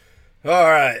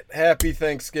All right. Happy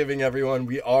Thanksgiving, everyone.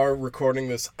 We are recording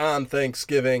this on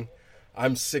Thanksgiving.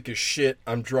 I'm sick as shit.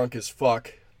 I'm drunk as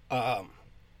fuck. Fucking,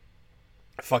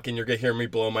 you're gonna hear me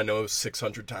blow my nose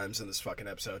 600 times in this fucking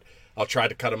episode. I'll try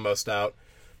to cut them most out,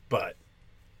 but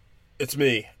it's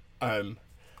me. I'm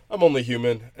only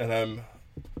human, and I'm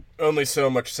only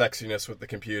so much sexiness with the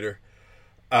computer.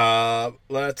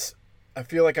 Let's. I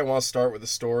feel like I want to start with a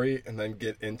story and then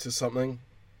get into something.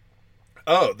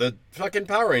 Oh, the fucking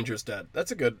Power Rangers dead.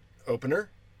 That's a good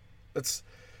opener. That's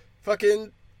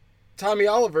fucking Tommy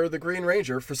Oliver, the Green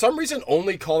Ranger. For some reason,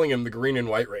 only calling him the Green and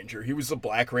White Ranger. He was the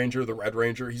Black Ranger, the Red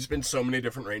Ranger. He's been so many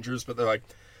different Rangers, but they're like,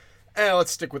 let's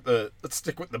stick with the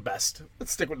best.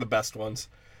 Let's stick with the best ones.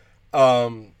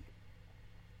 Um,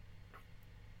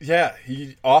 yeah,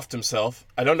 he offed himself.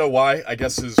 I don't know why. I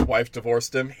guess his wife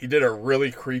divorced him. He did a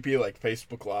really creepy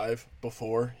Facebook Live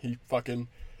before he fucking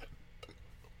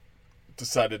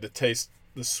decided to taste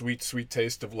the sweet, sweet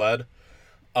taste of lead.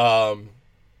 Um,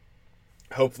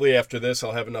 Hopefully, after this,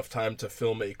 I'll have enough time to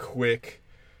film a quick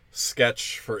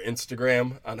sketch for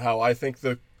Instagram on how I think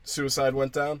the suicide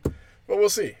went down. But we'll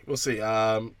see. We'll see.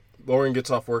 Lauren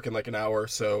gets off work in like an hour,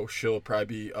 so she'll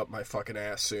probably be up my fucking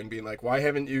ass soon, being like, "Why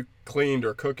haven't you cleaned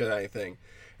or cooked anything?"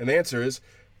 And the answer is,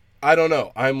 I don't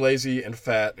know. I'm lazy and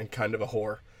fat and kind of a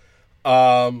whore.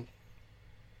 Um,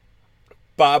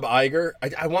 Bob Iger.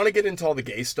 I want to get into all the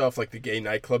gay stuff, like the gay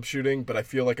nightclub shooting, but I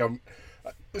feel like I'm.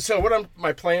 So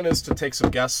my plan is to take some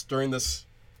guests during this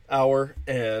hour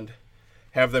and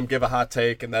have them give a hot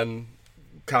take and then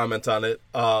comment on it.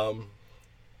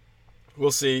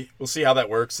 We'll see. We'll see how that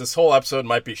works. This whole episode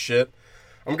might be shit.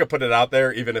 I'm gonna put it out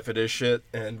there, even if it is shit,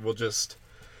 and we'll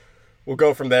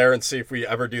go from there and see if we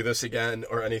ever do this again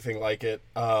or anything like it.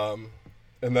 And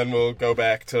then we'll go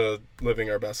back to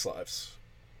living our best lives,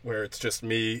 where it's just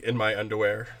me in my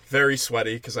underwear, very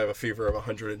sweaty because I have a fever of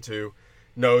 102,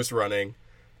 nose running,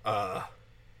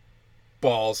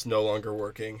 balls no longer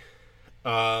working.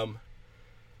 Um,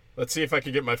 let's see if I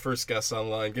can get my first guest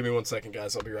online. Give me 1 second,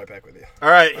 guys. I'll be right back with you.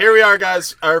 All right, here we are,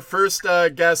 guys. Our first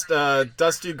guest,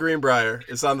 Dusty Greenbrier,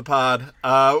 is on the pod.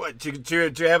 Do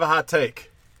you have a hot take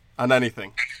on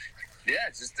anything? Yeah,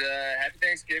 just happy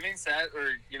Thanksgiving. Sad,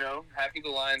 or happy the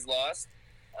Lions lost.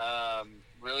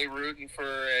 Really rooting for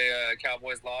a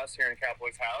Cowboys loss here in a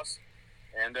Cowboys house.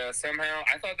 And somehow,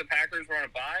 I thought the Packers were on a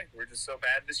bye. We're just so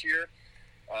bad this year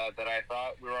that I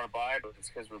thought we were on a bye, but it's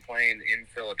because we're playing in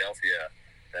Philadelphia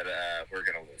that we're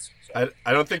going to lose. So.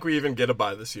 I don't think we even get a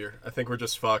bye this year. I think we're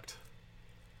just fucked.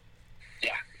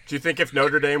 Yeah. Do you think if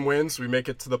Notre Dame wins, we make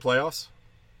it to the playoffs?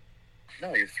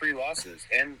 No, you have 3 losses.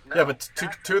 And no, yeah, but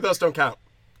two of those don't count.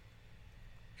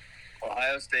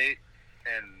 Ohio State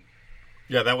and...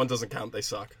 Yeah, that one doesn't count. They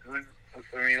suck.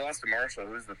 You lost to Marshall.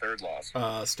 Who's the third loss?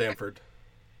 Stanford.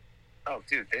 Oh,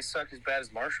 dude, they suck as bad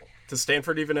as Marshall. Does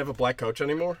Stanford even have a black coach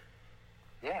anymore?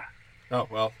 Yeah. Oh,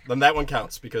 well, then that one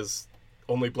counts because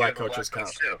only black coaches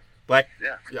count. Too. Black?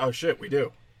 Yeah. Oh, shit, we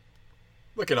do.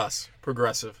 Look at us.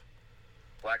 Progressive.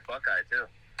 Black Buckeye, too.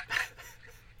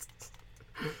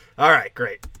 All right,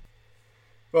 great.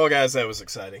 Well, guys, that was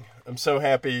exciting. I'm so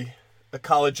happy a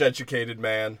college-educated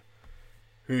man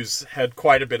who's had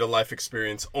quite a bit of life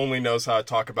experience only knows how to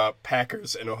talk about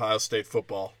Packers and Ohio State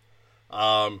football.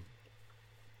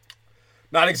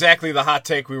 Not exactly the hot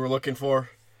take we were looking for.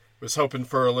 Was hoping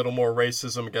for a little more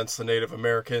racism against the Native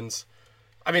Americans.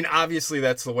 I mean, obviously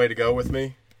that's the way to go with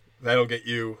me. That'll get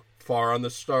you far on the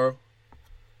show.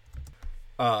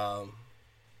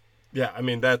 Yeah, I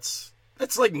mean, that's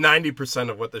like 90%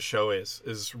 of what the show is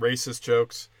racist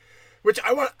jokes. Which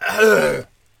I want...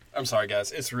 I'm sorry,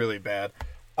 guys. It's really bad.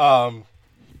 Everyone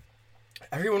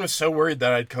was so worried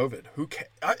that I had COVID. Who cares?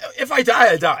 If I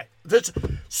die, I die. There's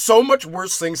so much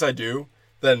worse things I do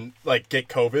than, get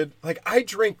COVID. I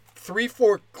drink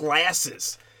 3-4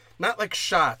 glasses. Not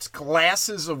shots.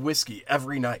 Glasses of whiskey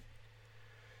every night.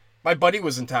 My buddy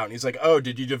was in town. He's like, "Oh,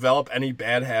 did you develop any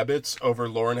bad habits over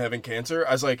Lauren having cancer?"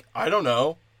 I was like, "I don't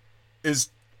know. Is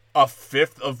a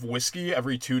fifth of whiskey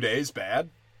every 2 days bad?"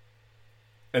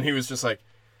 And he was just like,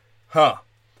 "Huh.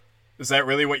 Is that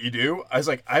really what you do?" I was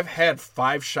like, "I've had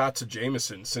 5 shots of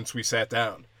Jameson since we sat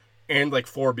down. And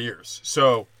 4 beers.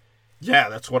 So, yeah,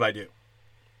 that's what I do."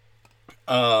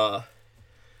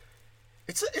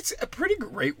 It's a pretty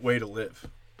great way to live.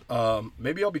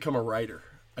 Maybe I'll become a writer.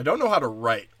 I don't know how to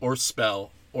write or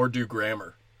spell or do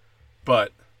grammar.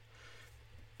 But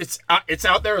it's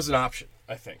out there as an option,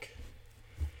 I think.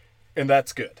 And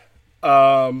that's good.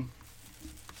 I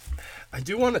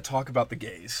do want to talk about the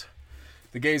gays.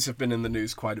 The gays have been in the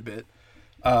news quite a bit.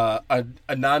 A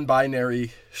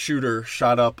non-binary shooter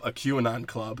shot up a QAnon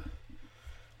club.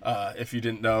 If you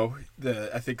didn't know,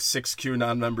 I think 6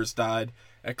 QAnon members died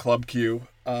at Club Q.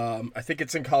 I think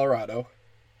it's in Colorado.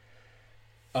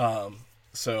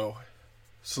 So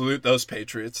salute those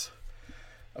patriots.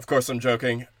 Of course, I'm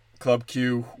joking. Club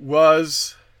Q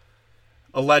was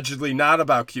allegedly not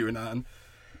about QAnon.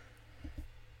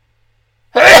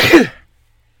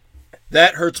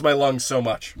 That hurts my lungs so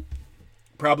much.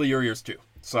 Probably your ears too.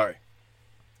 Sorry.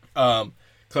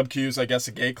 Club Q's, I guess,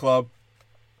 a gay club.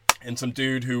 And some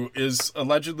dude who is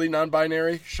allegedly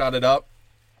non-binary shot it up.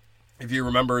 If you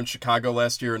remember in Chicago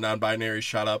last year, a non-binary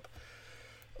shot up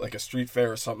like a street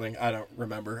fair or something. I don't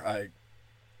remember.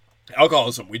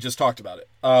 Alcoholism. We just talked about it.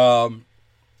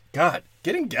 God,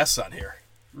 getting guests on here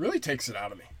really takes it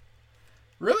out of me.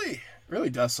 Really, really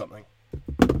does something.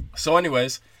 So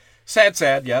anyways,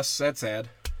 sad, yes, sad.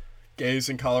 Gays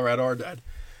in Colorado are dead.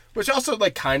 Which also,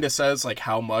 like, kind of says, like,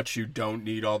 how much you don't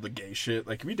need all the gay shit.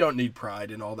 Like, we don't need pride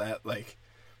and all that. Like,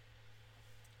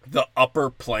 the upper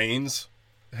plains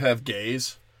have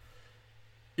gays.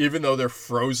 Even though they're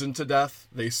frozen to death,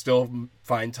 they still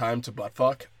find time to butt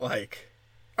fuck. Like,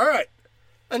 alright.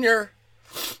 Then you're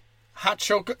hot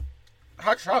chocolate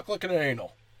and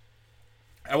anal.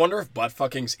 I wonder if butt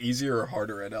fucking's easier or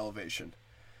harder at elevation.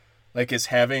 Like, is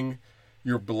having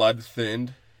your blood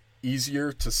thinned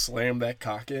easier to slam that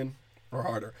cock in or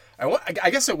harder?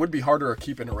 I guess it would be harder to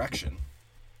keep an erection.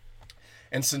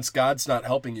 And since God's not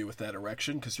helping you with that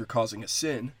erection because you're causing a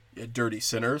sin, you dirty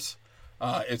sinners,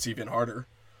 it's even harder.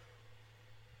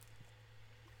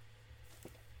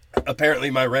 Apparently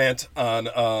my rant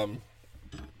on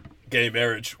gay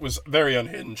marriage was very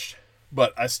unhinged,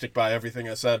 but I stick by everything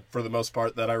I said for the most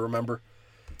part that I remember.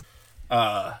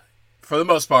 For the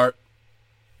most part,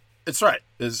 it's right.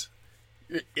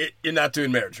 You're not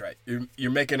doing marriage right.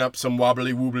 You're making up some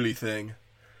wobbly thing.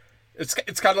 It's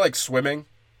kind of like swimming.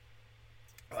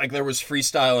 Like there was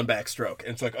freestyle and backstroke.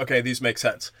 And it's like, okay, these make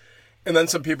sense. And then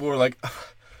some people were like,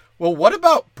 well, what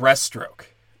about breaststroke?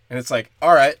 And it's like,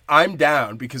 all right, I'm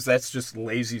down because that's just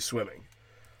lazy swimming.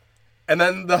 And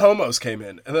then the homos came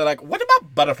in and they're like, what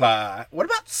about butterfly? What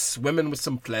about swimming with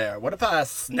some flair? What if I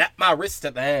snap my wrist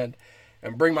at the end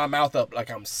and bring my mouth up like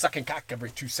I'm sucking cock every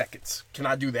 2 seconds? Can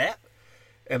I do that?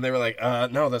 And they were like,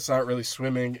 no, that's not really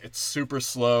swimming. It's super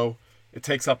slow. It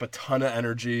takes up a ton of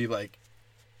energy. Like,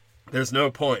 there's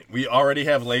no point. We already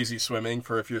have lazy swimming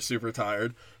for if you're super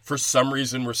tired. For some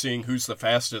reason, we're seeing who's the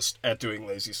fastest at doing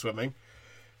lazy swimming,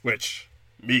 which,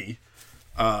 me.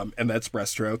 And that's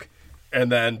breaststroke. And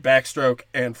then backstroke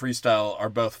and freestyle are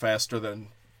both faster than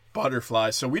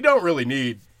butterfly. So we don't really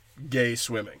need gay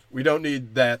swimming. We don't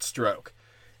need that stroke.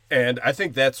 And I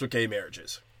think that's what gay marriage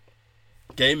is.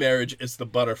 Gay marriage is the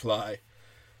butterfly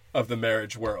of the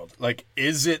marriage world. Like,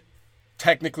 is it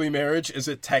technically marriage? Is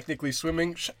it technically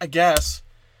swimming? I guess.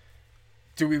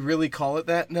 Do we really call it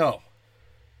that? No.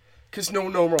 Because no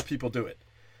normal people do it.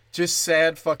 Just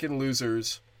sad fucking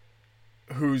losers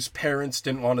whose parents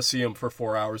didn't want to see them for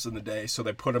 4 hours in the day, so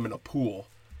they put them in a pool.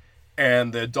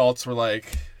 And the adults were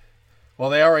like, well,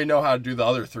 they already know how to do the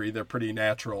other 3. They're pretty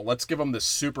natural. Let's give them this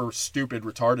super stupid,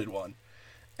 retarded one.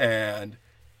 And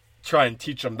try and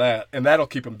teach them that. And that'll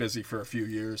keep them busy for a few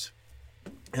years.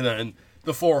 And then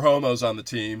the 4 homos on the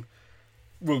team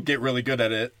will get really good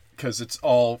at it because it's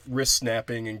all wrist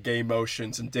snapping and gay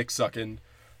motions and dick sucking.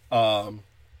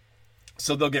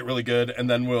 So they'll get really good, and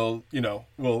then we'll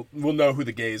know who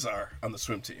the gays are on the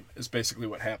swim team, is basically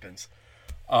what happens.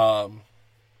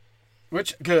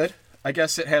 Which, good. I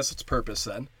guess it has its purpose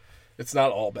then. It's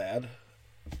not all bad.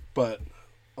 But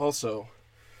also,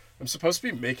 I'm supposed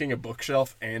to be making a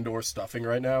bookshelf and or stuffing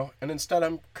right now, and instead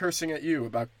I'm cursing at you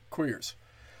about queers.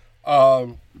 Let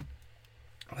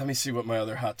me see what my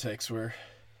other hot takes were.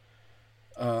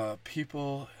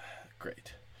 People...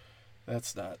 Great.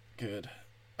 That's not good.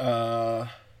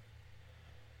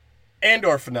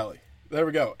 Andor finale. There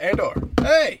we go. Andor.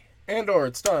 Hey! Andor,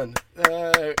 it's done.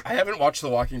 I haven't watched the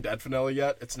Walking Dead finale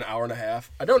yet. It's an hour and a half.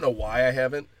 I don't know why I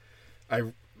haven't.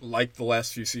 I like the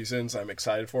last few seasons. I'm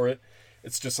excited for it.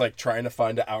 It's just like trying to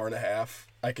find an hour and a half.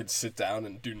 I could sit down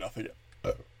and do nothing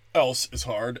else is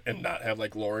hard and not have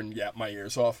like Lauren yap my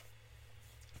ears off.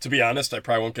 To be honest, I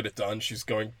probably won't get it done. She's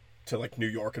going to like New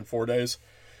York in 4 days.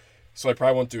 So I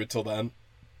probably won't do it till then.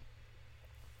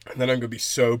 And then I'm going to be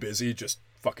so busy just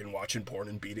fucking watching porn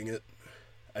and beating it.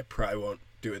 I probably won't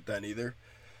do it then either.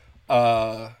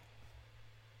 I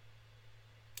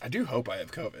do hope I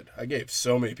have COVID. I gave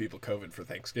so many people COVID for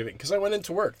Thanksgiving because I went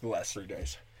into work the last 3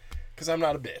 days. Because I'm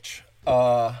not a bitch.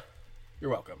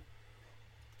 You're welcome.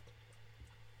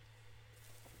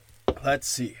 Let's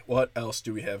see. What else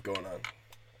do we have going on?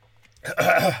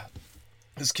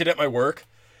 This kid at my work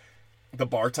the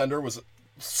bartender was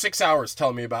 6 hours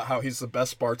telling me about how he's the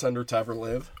best bartender to ever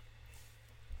live.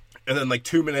 And then like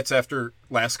 2 minutes after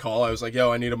last call, I was like,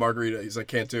 yo, I need a margarita. He's like,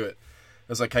 can't do it.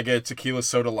 I was like, can I get a tequila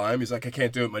soda lime? He's like, I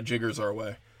can't do it. My jiggers are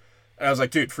away. And I was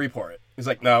like, dude, free pour it. He's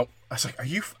like, no. I was like, are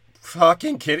you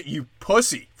fucking kidding? You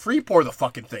pussy. Free pour the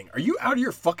fucking thing. Are you out of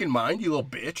your fucking mind, you little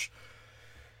bitch?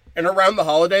 And around the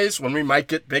holidays, when we might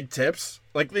get big tips,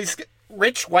 like these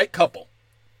rich white couple,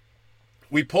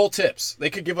 we pull tips. They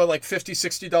could give a like $50,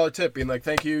 $60 tip, being like,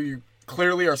 thank you. You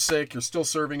clearly are sick. You're still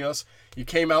serving us. You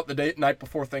came out the night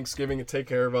before Thanksgiving to take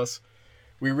care of us.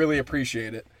 We really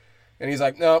appreciate it. And he's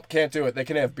like, nope, can't do it. They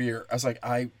can have beer. I was like,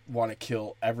 I want to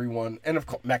kill everyone. And of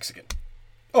course, Mexican.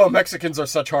 Oh, Mexicans are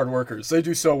such hard workers. They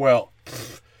do so well.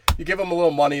 You give them a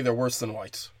little money, they're worse than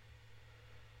whites.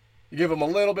 You give them a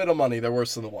little bit of money, they're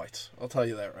worse than the whites. I'll tell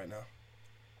you that right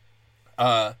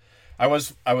now. I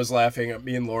was laughing.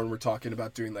 Me and Lauren were talking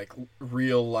about doing like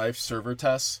real life server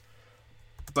tests.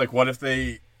 Like, what if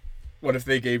they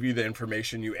gave you the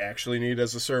information you actually need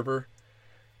as a server?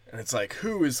 And it's like,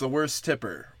 who is the worst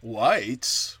tipper?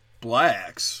 Whites,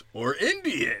 blacks, or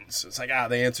Indians? It's like,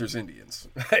 the answer is Indians.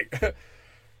 Like,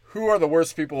 who are the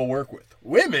worst people to work with?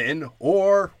 Women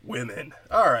or women?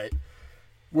 All right.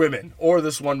 Women or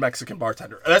this one Mexican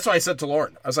bartender. And that's why I said to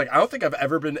Lauren, I was like, I don't think I've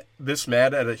ever been this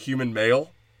mad at a human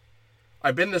male.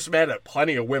 I've been this mad at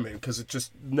plenty of women because it's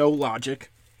just no logic.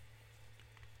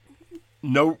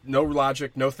 No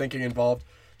logic, no thinking involved.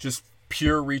 Just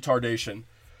pure retardation.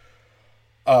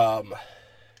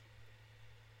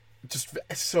 Just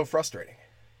it's so frustrating.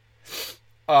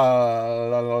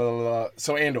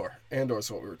 So Andor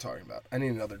is what we were talking about. I need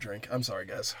another drink. I'm sorry,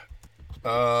 guys.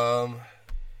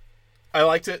 I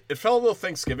liked it. It felt a little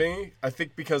Thanksgiving. I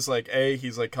think because like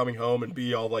he's like coming home, and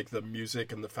B, all like the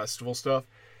music and the festival stuff.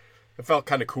 It felt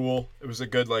kind of cool. It was a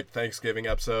good like Thanksgiving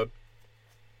episode.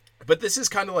 But this is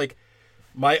kind of like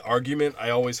my argument I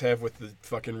always have with the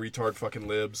fucking retard fucking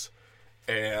libs,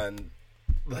 and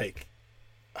like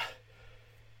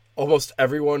almost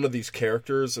every one of these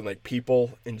characters and like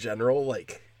people in general,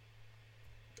 like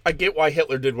I get why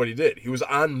Hitler did what he did. He was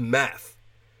on meth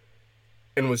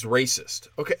and was racist.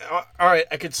 Okay, all right,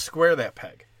 I could square that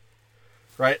peg.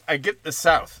 Right? I get the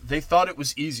South. They thought it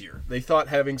was easier. They thought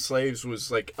having slaves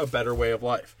was like a better way of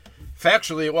life.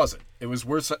 Factually, it wasn't. It was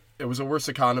worse. It was a worse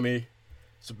economy.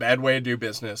 It's a bad way to do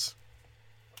business.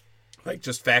 Like,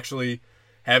 just factually,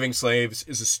 having slaves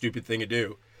is a stupid thing to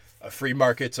do. A free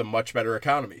market's a much better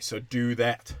economy, so do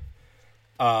that.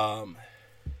 But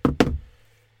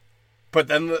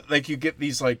then, like, you get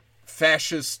these, like,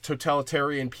 fascist,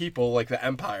 totalitarian people, like the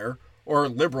Empire, or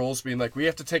liberals being like, we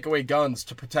have to take away guns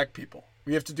to protect people.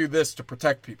 We have to do this to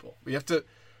protect people. We have to...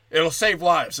 It'll save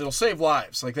lives. It'll save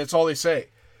lives. Like, that's all they say.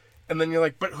 And then you're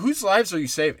like, but whose lives are you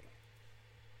saving?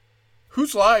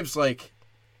 Whose lives, like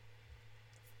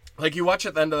you watch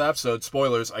at the end of the episode,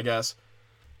 spoilers, I guess,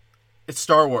 it's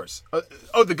Star Wars.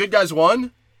 The good guys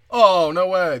won? Oh, no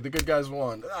way, the good guys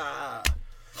won.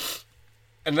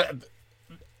 And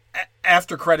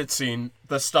after credit scene,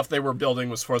 the stuff they were building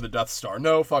was for the Death Star.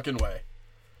 No fucking way.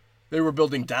 They were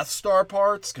building Death Star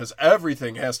parts, because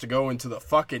everything has to go into the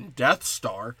fucking Death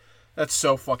Star. That's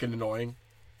so fucking annoying.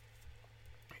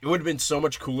 It would have been so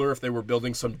much cooler if they were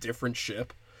building some different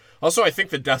ship. Also, I think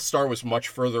the Death Star was much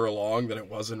further along than it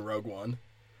was in Rogue One.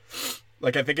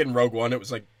 Like, I think in Rogue One it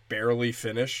was, like, barely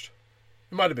finished.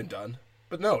 It might have been done.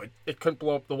 But no, it couldn't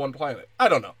blow up the one planet. I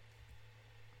don't know.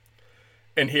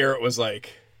 And here it was,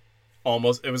 like,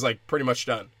 it was, like, pretty much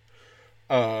done.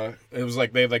 It was,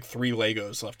 like, they had, like, 3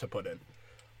 Legos left to put in.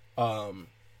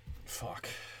 Fuck.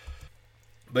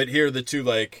 But here the two,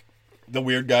 like, the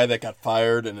weird guy that got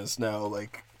fired and is now,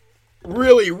 like,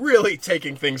 really, really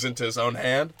taking things into his own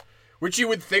hand, which you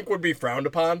would think would be frowned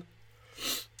upon.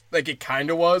 Like, it kind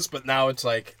of was, but now it's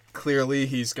like, clearly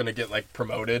he's going to get, like,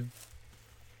 promoted.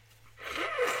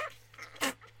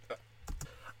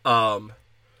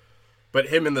 But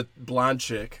him and the blonde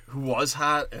chick, who was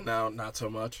hot and now not so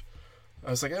much, I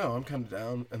was like, oh, I'm kind of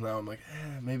down. And now I'm like,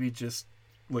 maybe just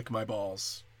lick my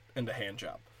balls and a hand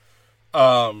job.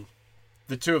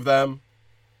 The two of them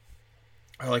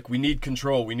are like, we need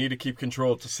control. We need to keep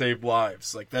control to save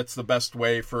lives. Like, that's the best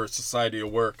way for society to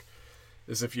work,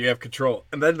 is if you have control.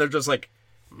 And then they're just, like,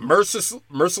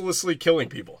 mercilessly killing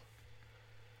people.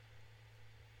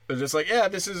 They're just like, yeah,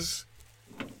 this is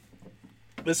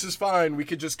fine. We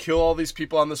could just kill all these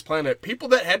people on this planet. People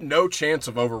that had no chance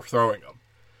of overthrowing them.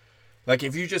 Like,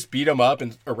 if you just beat them up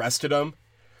and arrested them,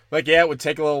 like, yeah, it would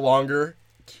take a little longer.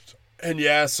 And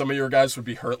yeah, some of your guys would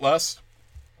be hurt less.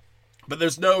 But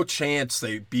there's no chance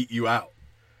they beat you out.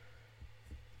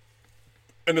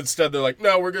 And instead they're like,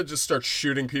 no, we're going to just start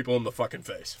shooting people in the fucking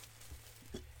face.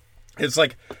 It's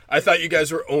like, I thought you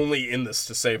guys were only in this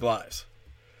to save lives.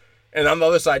 And on the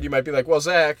other side, you might be like, well,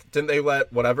 Zach, didn't they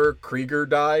let whatever, Krieger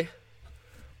die?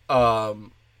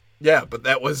 Yeah, but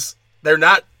they're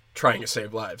not trying to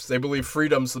save lives. They believe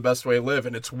freedom's the best way to live,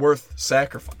 and it's worth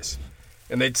sacrifice.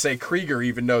 And they'd say Krieger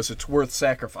even knows it's worth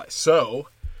sacrifice. So,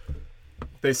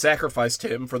 they sacrificed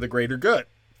him for the greater good.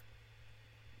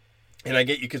 And I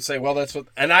get you could say, well, that's what...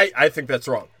 And I think that's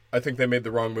wrong. I think they made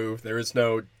the wrong move. There is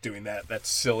no doing that. That's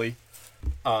silly.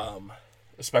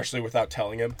 Especially without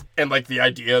telling him. And, like, the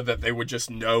idea that they would just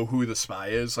know who the spy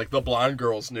is. Like, the blonde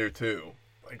girls knew, too.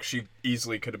 Like, she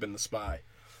easily could have been the spy.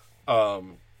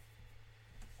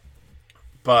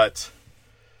 But...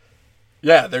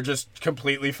 yeah, they're just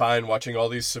completely fine watching all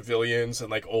these civilians and,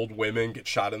 like, old women get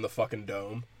shot in the fucking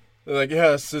dome. They're like,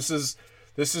 yes, this is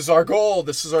our goal.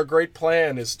 This is our great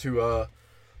plan, is to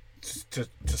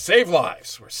save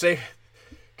lives.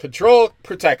 Control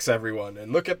protects everyone.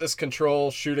 And look at this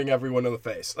Control shooting everyone in the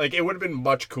face. Like, it would have been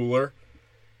much cooler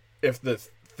if the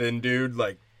thin dude,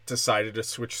 like, decided to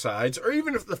switch sides. Or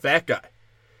even if the fat guy.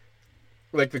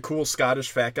 Like, the cool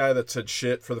Scottish fat guy that said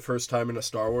shit for the first time in a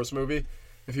Star Wars movie.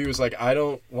 If he was like, I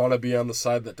don't want to be on the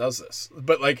side that does this.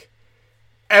 But, like,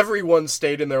 everyone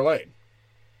stayed in their lane.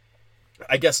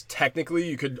 I guess technically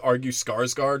you could argue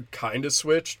Skarsgård kind of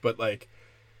switched, but, like,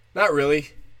 not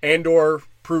really. Andor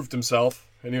proved himself,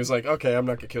 and he was like, okay, I'm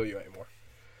not going to kill you anymore.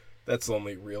 That's the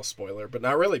only real spoiler, but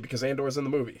not really, because Andor's in the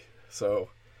movie. So,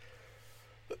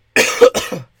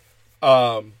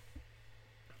 I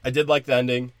did like the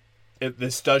ending.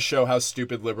 This does show how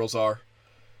stupid liberals are.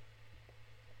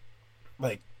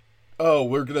 Like, oh,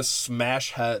 we're going to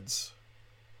smash heads.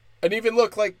 And even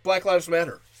look like Black Lives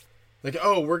Matter. Like,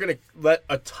 oh, we're going to let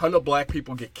a ton of black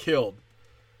people get killed.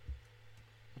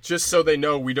 Just so they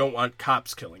know we don't want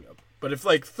cops killing them. But if,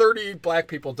 like, 30 black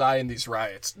people die in these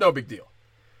riots, no big deal.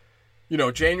 You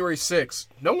know, January 6th,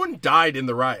 no one died in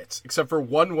the riots. Except for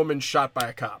one woman shot by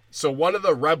a cop. So one of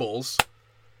the rebels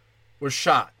was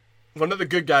shot. One of the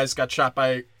good guys got shot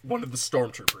by one of the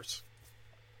stormtroopers.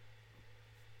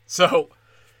 So,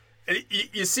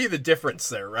 you see the difference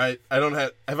there, right?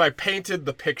 Have I painted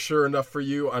the picture enough for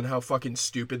you on how fucking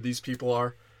stupid these people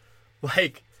are?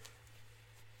 Like,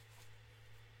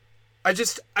 I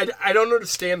don't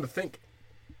understand the thinking.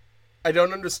 I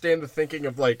don't understand the thinking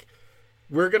of, like,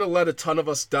 we're going to let a ton of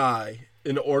us die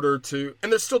in order to...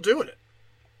 And they're still doing it.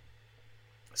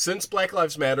 Since Black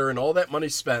Lives Matter and all that money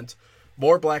spent,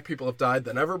 more black people have died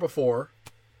than ever before.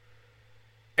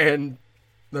 And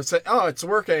they'll say, oh, it's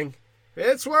working.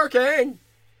 It's working.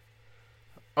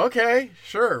 Okay,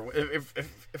 sure.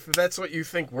 If that's what you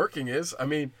think working is, I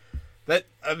mean, that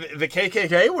the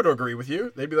KKK would agree with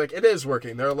you. They'd be like, it is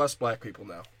working. There are less black people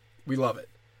now. We love it.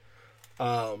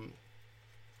 But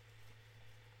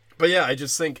yeah, I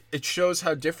just think it shows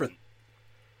how different.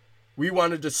 We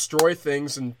want to destroy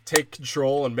things and take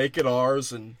control and make it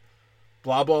ours and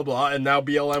blah, blah, blah. And now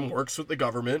BLM works with the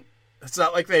government. It's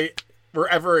not like they were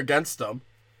ever against them.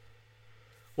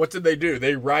 What did they do?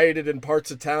 They rioted in parts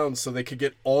of town so they could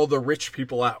get all the rich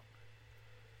people out.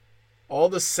 All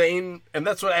the sane, and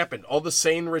that's what happened. All the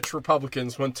sane rich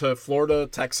Republicans went to Florida,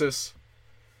 Texas,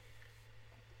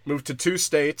 moved to 2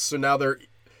 states, so now they're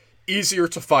easier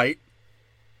to fight.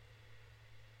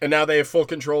 And now they have full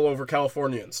control over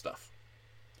California and stuff.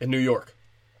 And New York.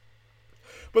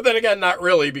 But then again, not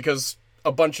really, because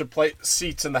a bunch of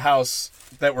seats in the House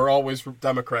that were always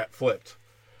Democrat flipped.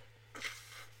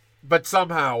 But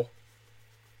somehow,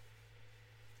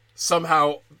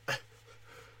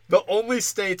 the only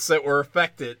states that were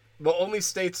affected, the only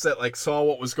states that, like, saw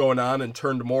what was going on and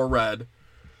turned more red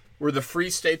were the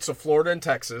free states of Florida and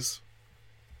Texas,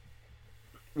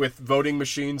 with voting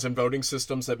machines and voting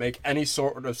systems that make any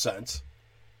sort of sense,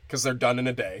 because they're done in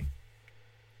a day.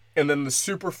 And then the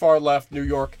super far left, New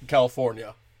York and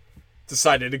California,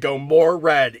 decided to go more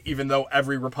red, even though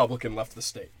every Republican left the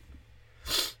state.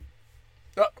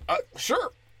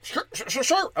 Sure.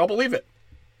 I'll believe it.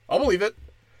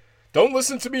 Don't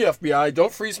listen to me, FBI.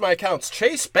 Don't freeze my accounts.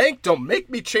 Chase Bank, don't make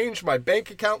me change my bank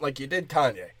account like you did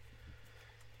Kanye.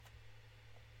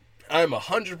 I'm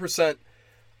 100%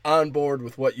 on board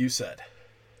with what you said.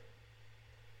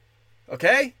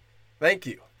 Okay? Thank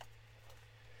you.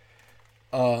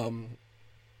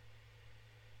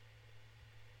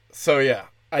 So yeah,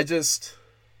 I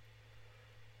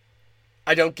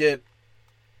don't get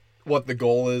what the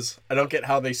goal is. I don't get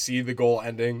how they see the goal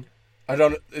ending.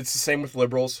 It's the same with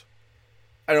liberals.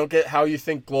 I don't get how you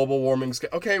think global warming's...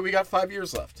 Okay, we got 5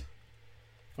 years left.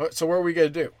 So what are we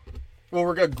going to do? Well,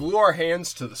 we're going to glue our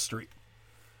hands to the street.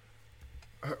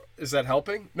 Is that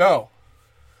helping? No.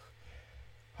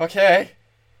 Okay.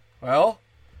 Well,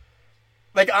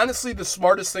 like, honestly, the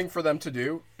smartest thing for them to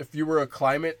do, if you were a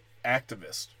climate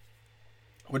activist,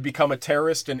 would become a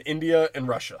terrorist in India and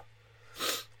Russia.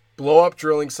 Blow up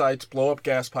drilling sites, blow up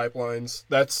gas pipelines.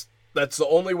 That's the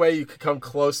only way you could come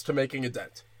close to making a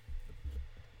dent.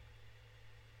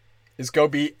 Is go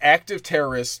be active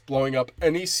terrorists blowing up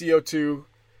any CO2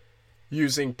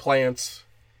 using plants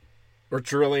or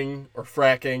drilling or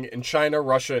fracking in China,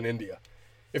 Russia, and India.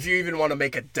 If you even want to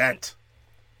make a dent.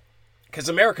 Because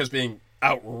America's being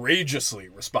outrageously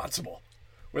responsible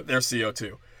with their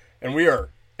CO2. And we are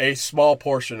a small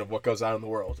portion of what goes on in the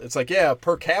world. It's like, yeah,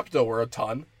 per capita we're a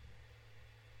ton.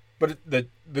 But the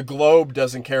globe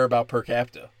doesn't care about per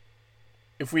capita.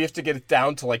 If we have to get it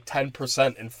down to like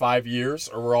 10% in 5 years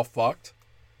or we're all fucked,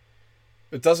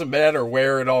 it doesn't matter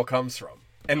where it all comes from.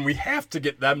 And we have to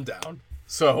get them down.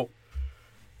 So,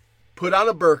 put on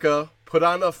a burqa, put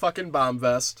on a fucking bomb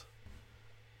vest,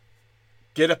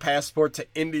 get a passport to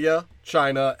India,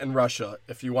 China, and Russia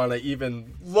if you want to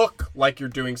even look like you're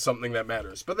doing something that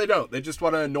matters. But they don't. They just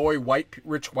want to annoy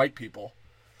rich white people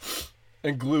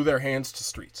and glue their hands to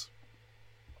streets.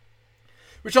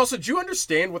 Which also, do you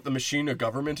understand what the machine of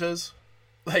government is?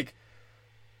 Like,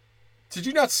 did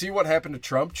you not see what happened to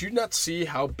Trump? Did you not see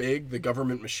how big the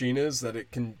government machine is, that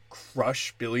it can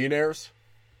crush billionaires?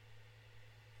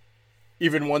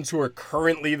 Even ones who are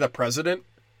currently the president?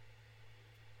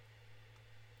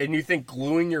 And you think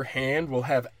gluing your hand will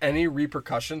have any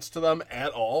repercussions to them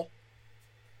at all?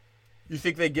 You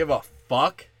think they give a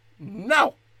fuck?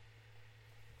 No!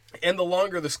 And the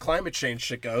longer this climate change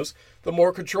shit goes, the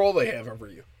more control they have over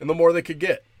you. And the more they could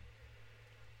get.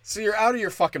 So you're out of your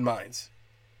fucking minds.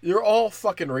 You're all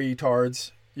fucking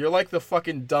retards. You're like the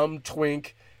fucking dumb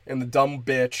twink and the dumb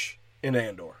bitch in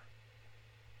Andor.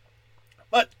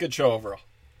 But, good show overall.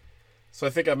 So I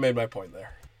think I've made my point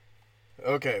there.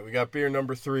 Okay, we got beer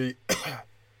number 3.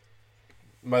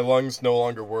 My lungs no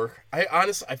longer work. I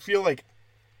feel like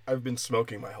I've been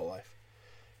smoking my whole life.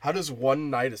 How does one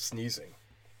night of sneezing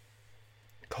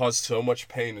cause so much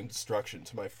pain and destruction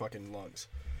to my fucking lungs?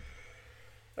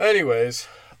 Anyways,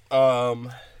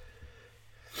 what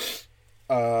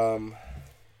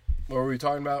were we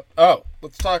talking about? Oh, we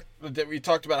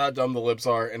talked about how dumb the libs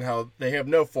are and how they have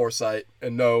no foresight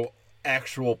and no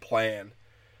actual plan.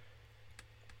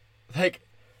 Like,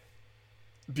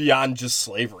 beyond just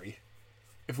slavery.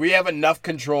 If we have enough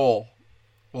control,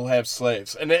 we'll have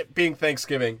slaves. And it being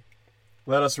Thanksgiving,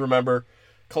 let us remember,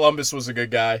 Columbus was a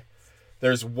good guy.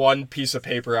 There's one piece of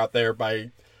paper out there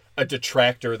by a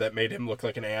detractor that made him look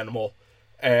like an animal.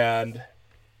 And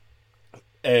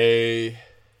as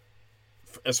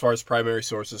far as primary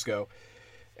sources go.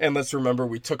 And let's remember,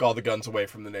 we took all the guns away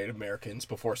from the Native Americans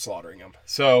before slaughtering them.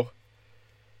 So,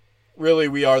 really,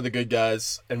 we are the good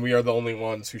guys, and we are the only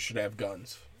ones who should have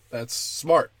guns. That's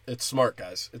smart. It's smart,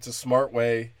 guys. It's a smart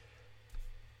way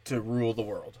to rule the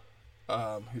world.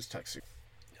 Who's texting?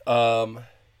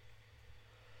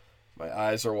 My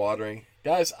eyes are watering.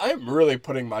 Guys, I'm really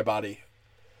putting my body...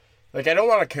 Like, I don't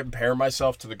want to compare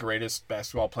myself to the greatest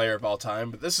basketball player of all time,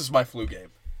 but this is my flu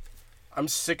game. I'm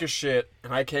sick as shit,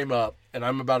 and I came up, and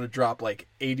I'm about to drop like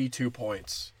 82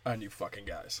 points on you fucking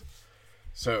guys.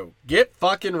 So, get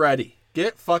fucking ready.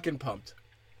 Get fucking pumped.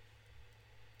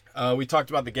 We talked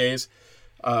about the gays.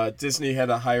 Disney had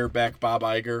to hire back Bob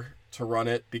Iger to run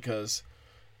it because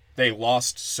they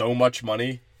lost so much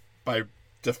money by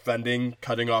defending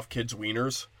cutting off kids'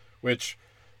 wieners, which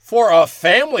for a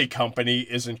family company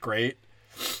isn't great.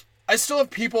 I still have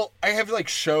people, I have like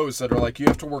shows that are like, you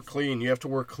have to work clean, you have to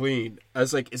work clean. I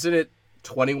was like, isn't it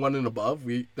 21 and above?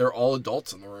 They're all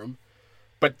adults in the room.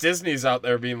 But Disney's out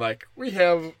there being like, we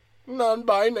have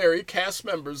non-binary cast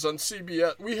members on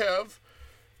CBS. We have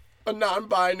a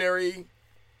non-binary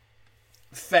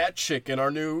fat chick in our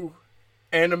new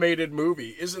animated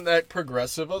movie. Isn't that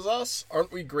progressive as us?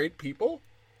 Aren't we great people?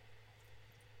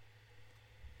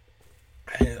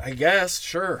 I guess,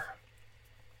 sure.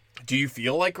 Do you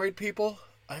feel like great people?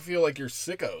 I feel like you're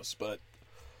sickos, but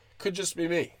could just be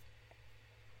me.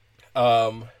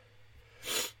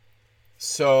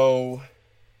 So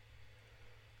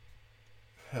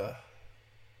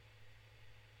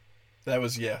that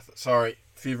was, sorry,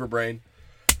 fever brain.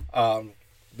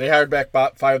 They fired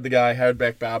the guy, hired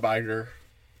back Bob Iger.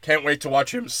 Can't wait to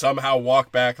watch him somehow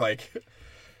walk back like,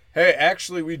 hey,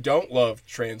 actually we don't love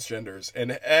transgenders,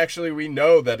 and actually we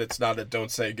know that it's not a don't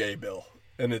say gay bill,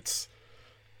 and it's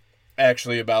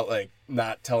actually about like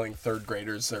not telling third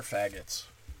graders they're faggots.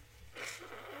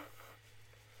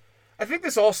 I think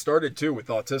this all started too with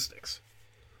autistics.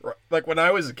 Like when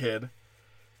I was a kid,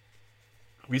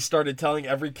 we started telling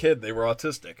every kid they were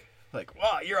autistic. Like,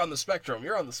 wow, you're on the spectrum.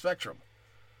 You're on the spectrum.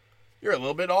 You're a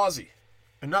little bit Aussie.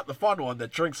 And not the fun one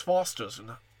that drinks Fosters and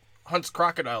hunts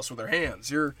crocodiles with her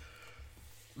hands. You're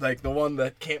like the one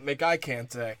that can't make eye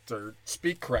contact or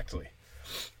speak correctly.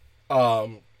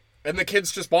 And the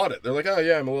kids just bought it. They're like, oh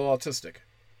yeah, I'm a little autistic.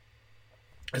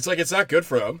 It's like, it's not good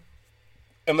for them.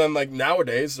 And then like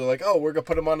nowadays, they're like, oh, we're going to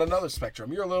put them on another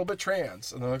spectrum. You're a little bit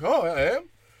trans. And they're like, oh, I am?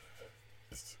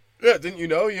 Yeah, didn't you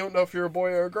know? You don't know if you're a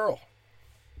boy or a girl.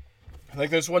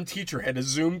 Like, there's one teacher had a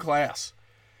Zoom class.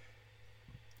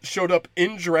 Showed up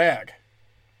in drag.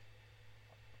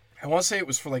 I want to say it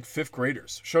was for like 5th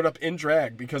graders. Showed up in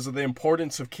drag because of the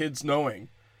importance of kids knowing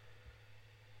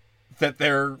that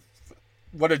they're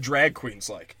what a drag queen's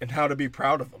like and how to be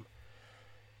proud of them.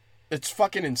 It's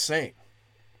fucking insane.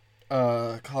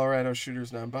 Colorado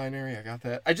shooters non-binary. I got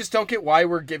that. I just don't get why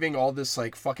we're giving all this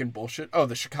like fucking bullshit. Oh,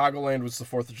 the Chicagoland was the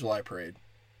 4th of July parade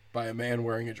by a man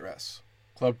wearing a dress.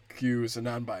 Club Q is a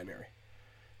non-binary.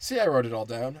 See, I wrote it all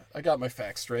down. I got my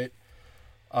facts straight.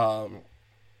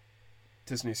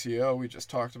 Disney CEO, we just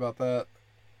talked about that.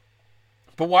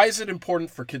 But why is it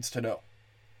important for kids to know?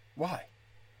 Why?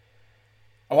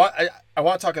 I want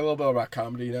to talk a little bit about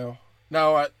comedy now. I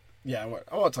want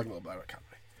to talk a little bit about comedy.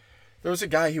 There was a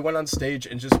guy, he went on stage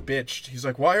and just bitched. He's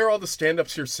like, why are all the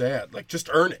stand-ups here sad? Like, just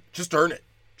earn it. Just earn it.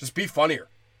 Just be funnier.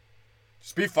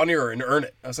 Just be funnier and earn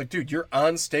it. I was like, dude, you're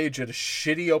on stage at a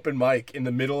shitty open mic in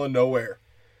the middle of nowhere.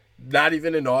 Not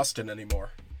even in Austin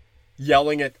anymore.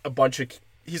 Yelling at a bunch of...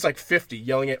 He's like 50,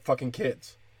 yelling at fucking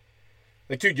kids.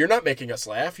 Like, dude, you're not making us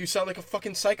laugh. You sound like a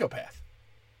fucking psychopath.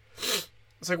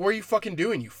 It's like, what are you fucking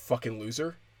doing, you fucking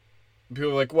loser? And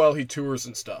people are like, well, he tours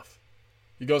and stuff.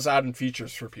 He goes out and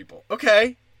features for people.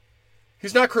 Okay.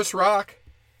 He's not Chris Rock.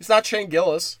 He's not Shane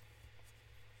Gillis.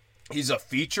 He's a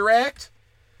feature act?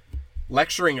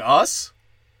 Lecturing us?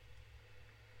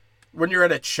 When you're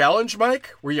at a challenge mic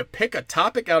where you pick a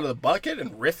topic out of the bucket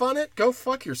and riff on it, go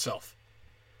fuck yourself.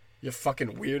 You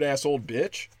fucking weird-ass old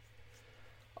bitch.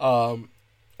 On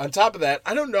top of that,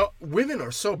 I don't know. Women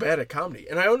are so bad at comedy.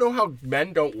 And I don't know how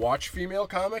men don't watch female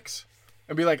comics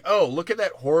and be like, oh, look at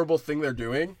that horrible thing they're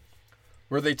doing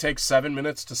where they take 7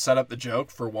 minutes to set up the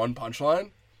joke for one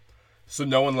punchline. So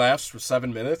no one laughs for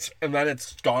 7 minutes. And then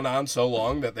it's gone on so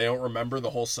long that they don't remember the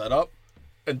whole setup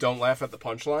and don't laugh at the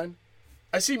punchline.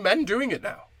 I see men doing it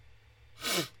now.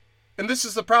 And this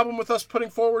is the problem with us putting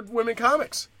forward women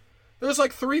comics. There's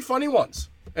like 3 funny ones.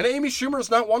 And Amy Schumer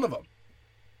is not one of them.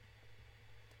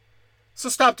 So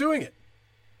stop doing it.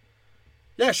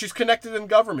 Yeah, she's connected in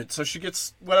government, so she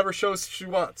gets whatever shows she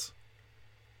wants.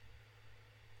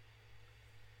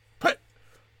 But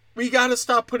we gotta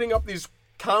stop putting up these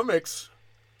comics.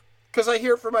 Because I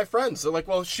hear it from my friends. They're like,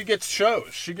 well, she gets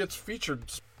shows. She gets featured.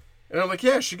 And I'm like,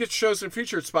 yeah, she gets shows and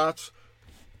featured spots.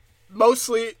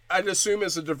 Mostly, I'd assume,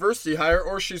 as a diversity hire,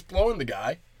 or she's blowing the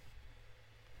guy.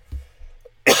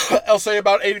 I'll say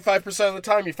about 85% of the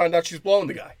time you find out she's blowing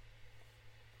the guy.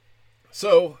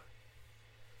 So,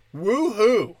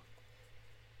 woo-hoo.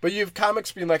 But you have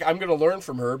comics being like, I'm going to learn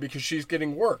from her because she's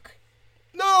getting work.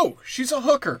 No, she's a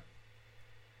hooker.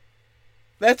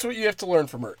 That's what you have to learn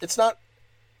from her. It's not,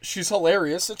 she's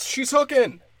hilarious. It's, she's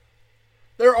hooking.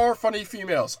 There are funny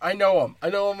females. I know them. I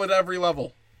know them at every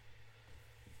level.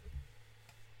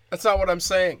 That's not what I'm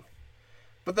saying.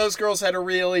 But those girls had to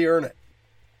really earn it.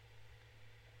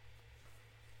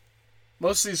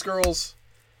 Most of these girls,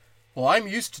 well, I'm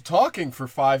used to talking for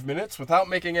 5 minutes without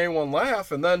making anyone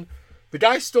laugh, and then the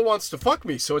guy still wants to fuck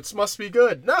me, so it must be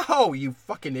good. No, you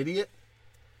fucking idiot.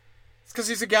 It's because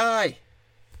he's a guy.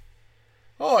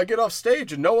 Oh, I get off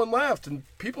stage and no one laughed, and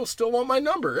people still want my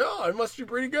number. Oh, it must be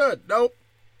pretty good. Nope.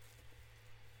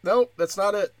 Nope, that's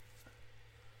not it.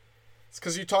 It's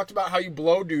because you talked about how you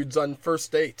blow dudes on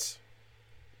first dates.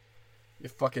 You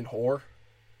fucking whore.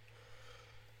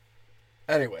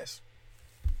 Anyways.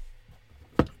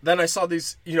 Then I saw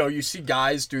these, you see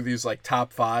guys do these like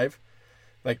top 5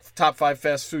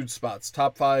 fast food spots,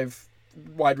 top 5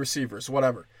 wide receivers,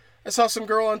 whatever. I saw some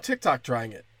girl on TikTok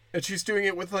trying it. And she's doing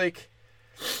it with like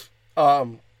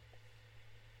fast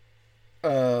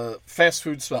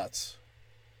food spots.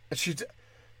 And she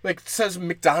like says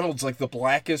McDonald's like the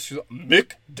blackest. She's like,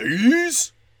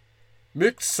 McD's?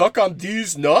 Mick suck on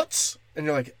these nuts? And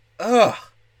you're like, ugh.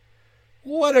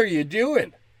 What are you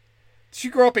doing? Did she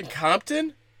grow up in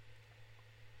Compton?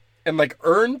 And like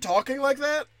earn talking like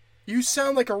that? You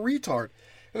sound like a retard.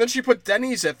 And then she put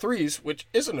Denny's at 3's, which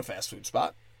isn't a fast food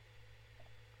spot.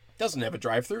 Doesn't have a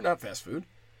drive-thru, not fast food.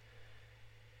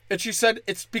 And she said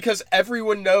it's because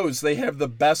everyone knows they have the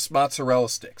best mozzarella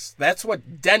sticks. That's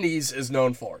what Denny's is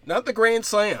known for. Not the Grand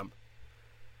Slam.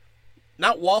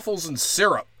 not waffles and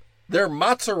syrup. They're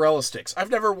mozzarella sticks.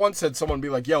 I've never once had someone be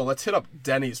like, yo, let's hit up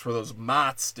Denny's for those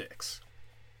mozz sticks.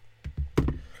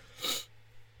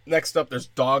 Next up, there's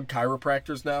dog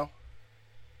chiropractors now.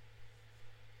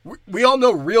 We all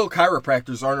know real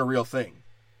chiropractors aren't a real thing.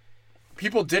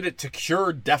 People did it to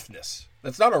cure deafness.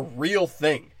 That's not a real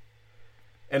thing.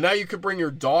 And now you could bring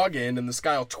your dog in and this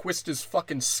guy will twist his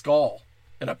fucking skull.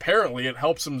 And apparently it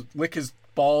helps him lick his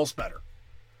balls better.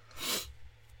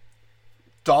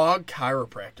 Dog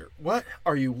chiropractor. What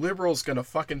are you liberals gonna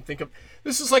fucking think of?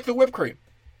 This is like the whipped cream.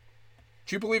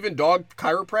 Do you believe in dog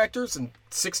chiropractors and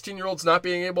 16-year-olds not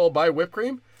being able to buy whipped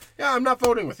cream? Yeah, I'm not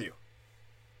voting with you.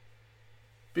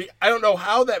 I don't know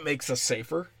how that makes us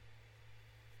safer.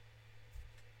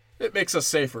 It makes us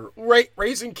safer.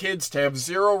 Raising kids to have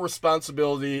zero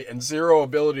responsibility and zero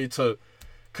ability to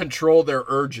control their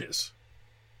urges.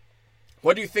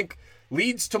 What do you think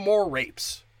leads to more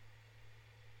rapes?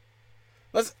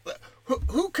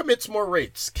 Who commits more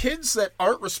rapes? Kids that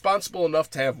aren't responsible enough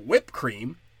to have whipped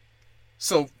cream,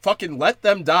 so fucking let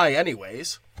them die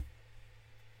anyways.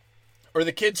 Or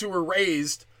the kids who were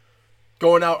raised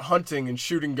going out hunting and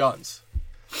shooting guns.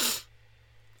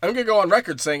 I'm going to go on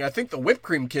record saying I think the whipped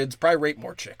cream kids probably rape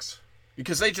more chicks.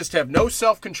 Because they just have no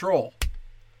self-control.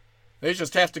 They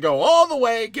just have to go all the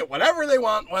way, get whatever they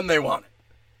want when they want it.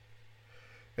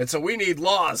 And so we need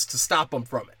laws to stop them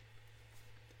from it.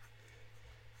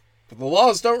 But the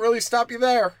laws don't really stop you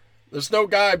there. There's no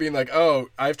guy being like, oh,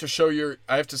 I have to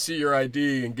see your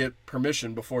ID and get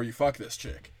permission before you fuck this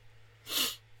chick.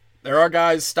 There are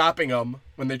guys stopping them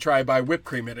when they try to buy whipped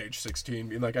cream at age 16,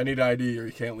 being like, I need ID or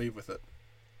you can't leave with it.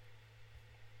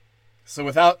 So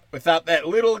without that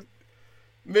little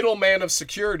middleman of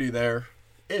security there,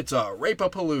 it's a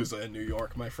rape-a-palooza in New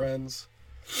York, my friends.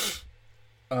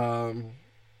 Let's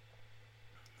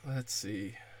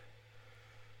see.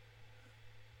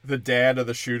 The dad of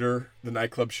the shooter, the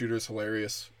nightclub shooter, is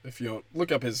hilarious. If you don't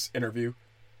look up his interview.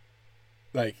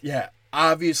 Like, yeah,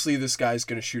 obviously this guy's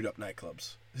going to shoot up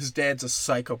nightclubs. His dad's a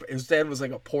psychopath. His dad was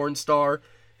like a porn star.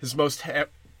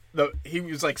 He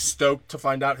was like stoked to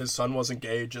find out his son wasn't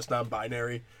gay, just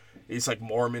non-binary. He's like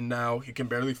Mormon now. He can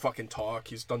barely fucking talk.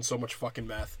 He's done so much fucking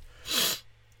meth.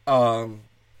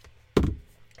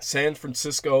 San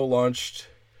Francisco launched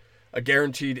a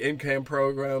guaranteed income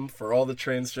program for all the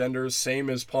transgenders, same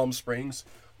as Palm Springs.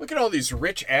 Look at all these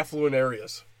rich, affluent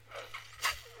areas.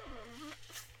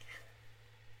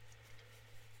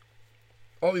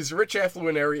 All these rich,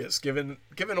 affluent areas giving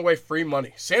away free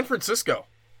money. San Francisco.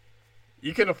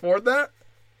 You can afford that?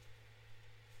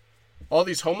 All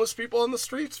these homeless people on the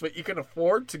streets, but you can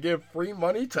afford to give free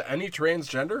money to any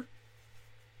transgender?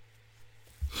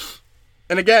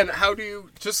 And again, how do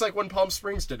you, just like when Palm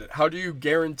Springs did it, how do you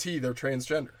guarantee they're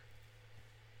transgender?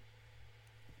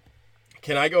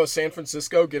 Can I go to San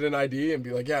Francisco, get an ID, and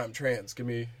be like, yeah, I'm trans, give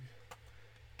me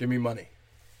money?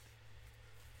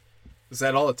 Is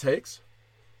that all it takes?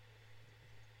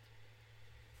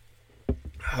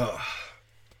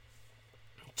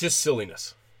 Just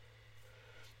silliness.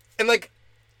 And like,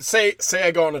 say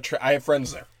I go on a trip, I have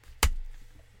friends there.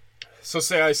 So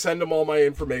say I send them all my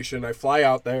information, I fly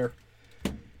out there,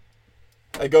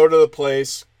 I go to the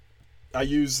place, I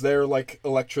use their like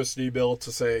electricity bill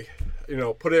to say,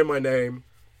 put in my name,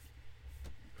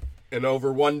 and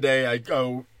over one day I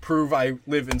go prove I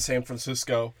live in San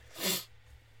Francisco,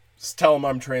 just tell them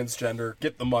I'm transgender,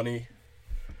 get the money,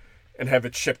 and have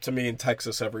it shipped to me in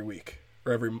Texas every week.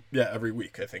 Or every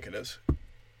week, I think it is.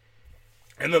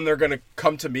 And then they're going to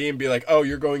come to me and be like, oh,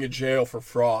 you're going to jail for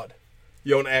fraud.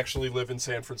 You don't actually live in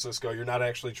San Francisco. You're not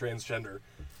actually transgender.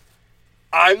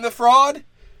 I'm the fraud?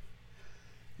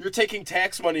 You're taking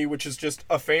tax money, which is just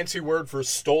a fancy word for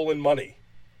stolen money.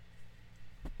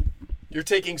 You're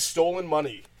taking stolen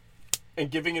money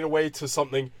and giving it away to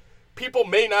something people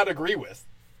may not agree with.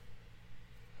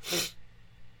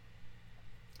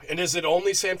 And is it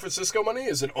only San Francisco money?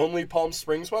 Is it only Palm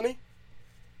Springs money?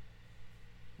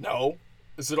 No.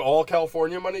 Is it all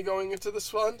California money going into this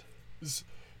fund? Is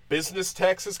business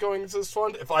taxes going into this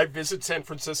fund? If I visit San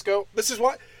Francisco, this is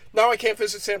why. Now I can't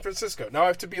visit San Francisco. Now I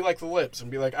have to be like the libs and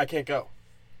be like, I can't go.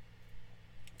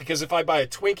 Because if I buy a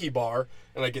Twinkie bar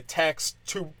and I get taxed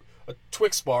a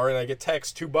Twix bar and I get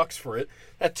taxed $2 for it,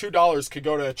 that $2 could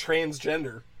go to a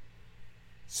transgender.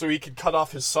 So he could cut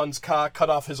off his son's cock, cut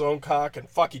off his own cock, and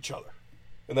fuck each other.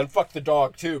 And then fuck the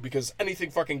dog, too, because anything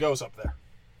fucking goes up there.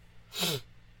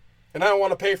 And I don't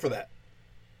want to pay for that.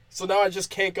 So now I just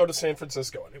can't go to San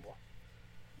Francisco anymore.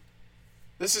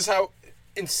 This is how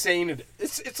insane it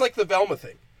is. It's like the Velma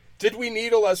thing. Did we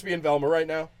need a lesbian Velma right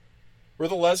now? Were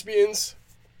the lesbians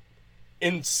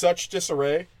in such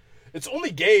disarray? It's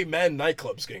only gay men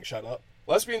nightclubs getting shut up.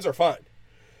 Lesbians are fine.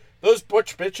 Those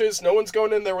butch bitches, no one's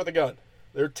going in there with a gun.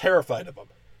 They're terrified of them.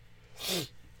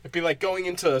 It'd be like going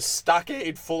into a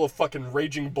stockade full of fucking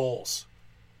raging bulls.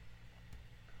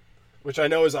 Which I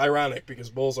know is ironic because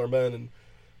bulls are men,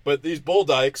 but these bull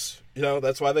dykes,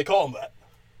 that's why they call them that.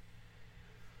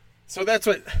 So that's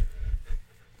what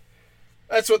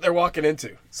they're walking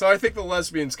into. So I think the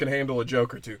lesbians can handle a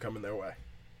joke or two coming their way.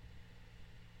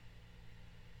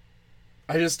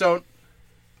 I don't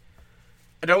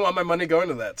want my money going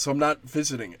to that, so I'm not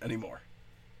visiting anymore.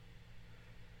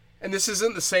 And this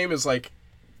isn't the same as like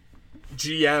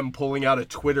GM pulling out a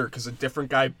Twitter because a different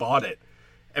guy bought it.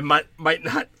 And might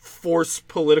not force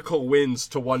political wins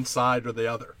to one side or the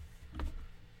other.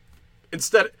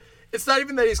 Instead, it's not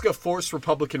even that he's going to force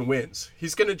Republican wins.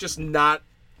 He's going to just not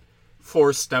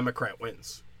force Democrat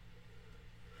wins.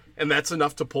 And that's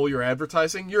enough to pull your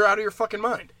advertising? You're out of your fucking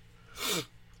mind.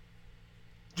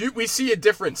 We see a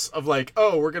difference of like,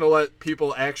 oh, we're going to let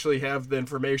people actually have the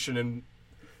information and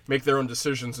make their own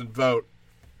decisions and vote,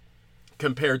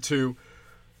 compared to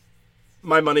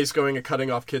my money's going at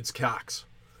cutting off kids' cocks.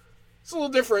 It's a little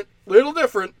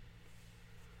different.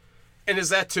 And is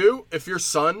that too? If your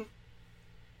son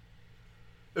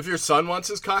wants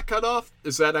his cock cut off,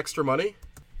 is that extra money?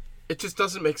 It just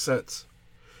doesn't make sense.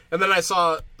 And then I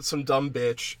saw some dumb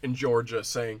bitch in Georgia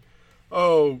saying,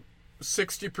 oh,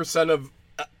 60% of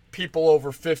people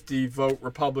over 50 vote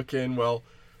Republican. Well,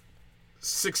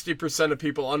 60% of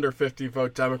people under 50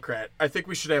 vote Democrat. I think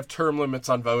we should have term limits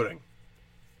on voting.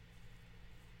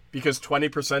 Because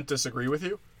 20% disagree with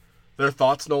you? Their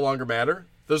thoughts no longer matter?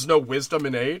 There's no wisdom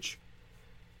in age?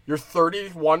 You're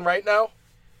 31 right now?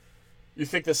 You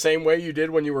think the same way you did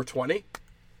when you were 20?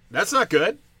 That's not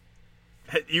good.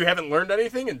 You haven't learned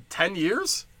anything in 10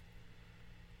 years?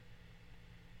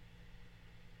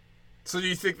 So do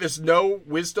you think there's no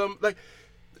wisdom? Like,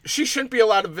 she shouldn't be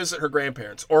allowed to visit her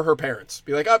grandparents or her parents.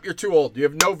 Be like, oh, you're too old. You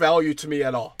have no value to me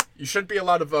at all. You shouldn't be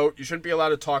allowed to vote. You shouldn't be allowed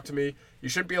to talk to me. You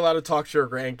shouldn't be allowed to talk to your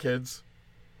grandkids.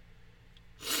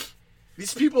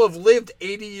 These people have lived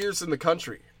 80 years in the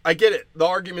country. I get it. The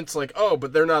argument's like, oh,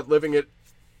 but they're not living it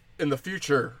in the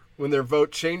future when their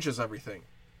vote changes everything.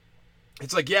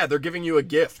 It's like, yeah, they're giving you a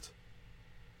gift.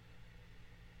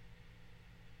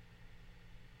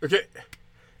 Okay?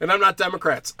 And I'm not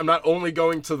Democrats. I'm not only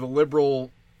going to the liberal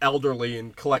elderly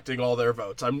and collecting all their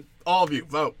votes. All of you,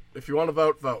 vote. If you want to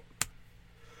vote, vote.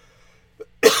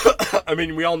 I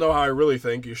mean, we all know how I really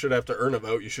think. You should have to earn a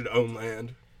vote. You should own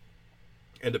land.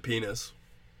 And a penis.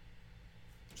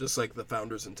 Just like the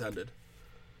founders intended.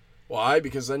 Why?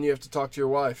 Because then you have to talk to your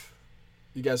wife.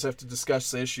 You guys have to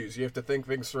discuss the issues. You have to think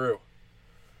things through.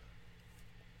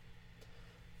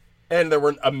 And there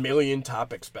were a million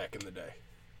topics back in the day.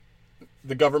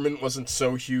 The government wasn't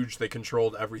so huge they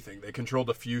controlled everything. They controlled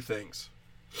a few things.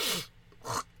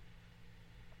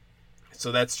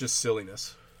 So that's just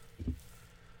silliness.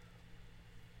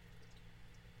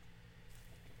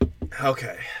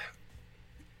 Okay.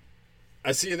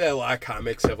 I see that a lot of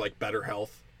comics have like Better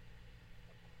Health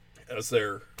as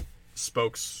their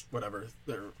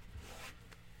their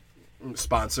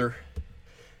sponsor.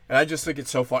 And I just think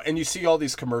it's so fun. And you see all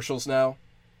these commercials now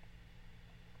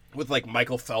with like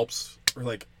Michael Phelps or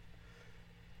like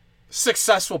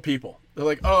successful people. They're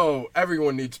like, oh,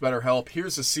 everyone needs better help.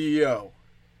 Here's a CEO.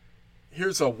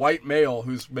 Here's a white male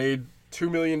who's made $2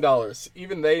 million.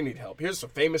 Even they need help. Here's a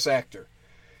famous actor.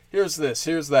 Here's this.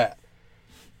 Here's that.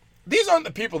 These aren't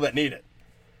the people that need it.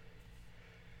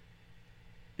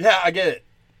 Yeah, I get it.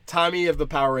 Tommy of the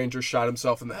Power Rangers shot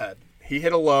himself in the head. He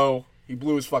hit a low. He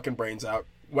blew his fucking brains out.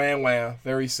 Wah, wah.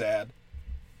 Very sad.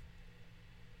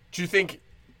 Do you think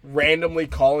randomly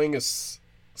calling a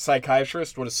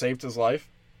psychiatrist would have saved his life?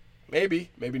 Maybe.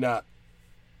 Maybe not.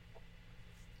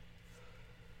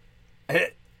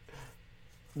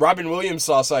 Robin Williams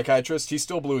saw a psychiatrist. He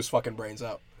still blew his fucking brains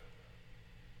out.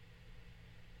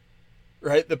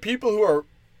 Right? The people who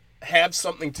have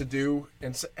something to do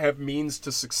and have means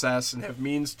to success and have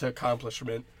means to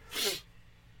accomplishment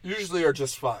usually are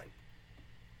just fine.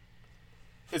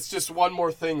 It's just one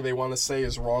more thing they want to say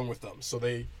is wrong with them. So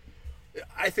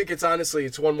I think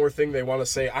it's one more thing they want to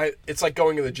say. It's like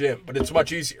going to the gym, but it's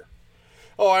much easier.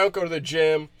 Oh, I don't go to the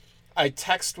gym. I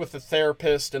text with a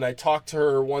therapist and I talk to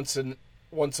her once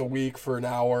a week for an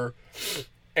hour.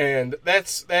 And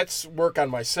that's work on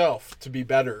myself to be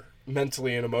better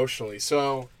mentally and emotionally.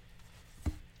 So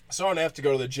I don't have to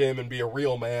go to the gym and be a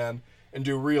real man and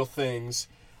do real things.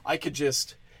 I could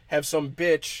just have some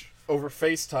bitch over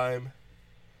FaceTime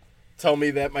tell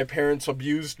me that my parents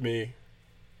abused me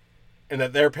and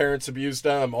that their parents abused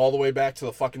them all the way back to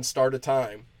the fucking start of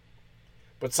time.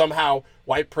 But somehow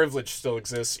white privilege still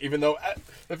exists, even though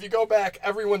if you go back,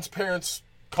 everyone's parents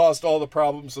caused all the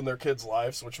problems in their kids'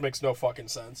 lives, which makes no fucking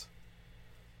sense.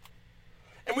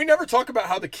 And we never talk about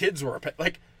how the kids were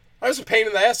like, I was a pain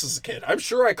in the ass as a kid. I'm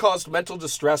sure I caused mental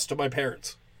distress to my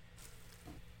parents.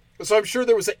 So I'm sure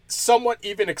there was a somewhat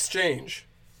even exchange.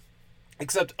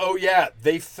 Except, oh yeah,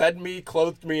 they fed me,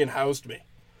 clothed me, and housed me.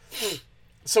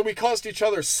 So we caused each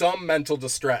other some mental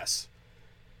distress.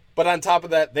 But on top of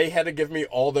that, they had to give me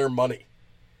all their money.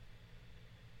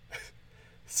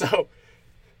 So,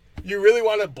 you really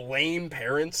want to blame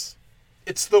parents?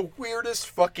 It's the weirdest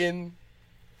fucking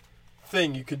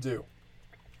thing you could do.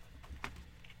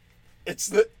 It's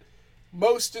the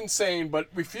most insane, but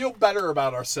we feel better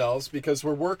about ourselves because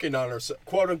we're working on ourselves,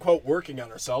 quote unquote, working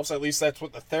on ourselves. At least that's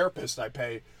what the therapist I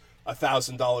pay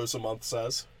 $1,000 a month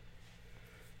says.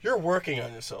 You're working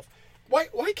on yourself.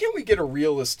 Why can't we get a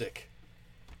realistic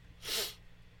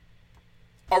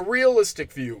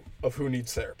view of who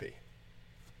needs therapy?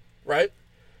 Right?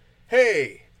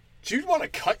 Hey, do you want to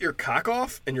cut your cock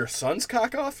off and your son's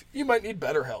cock off? You might need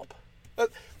better help.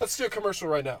 Let's do a commercial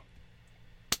right now.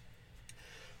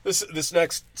 This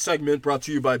next segment brought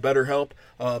to you by BetterHelp,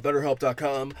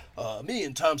 BetterHelp.com. Me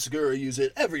and Tom Segura use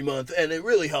it every month, and it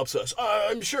really helps us.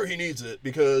 I'm sure he needs it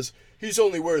because he's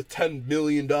only worth $10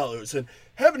 million, and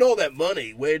having all that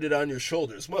money weighted on your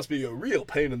shoulders must be a real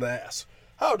pain in the ass.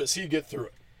 How does he get through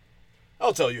it?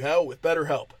 I'll tell you how, with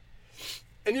BetterHelp.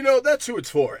 And you know, that's who it's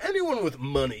for. Anyone with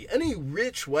money, any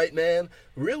rich white man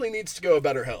really needs to go to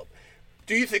BetterHelp.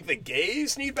 Do you think the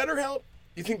gays need BetterHelp?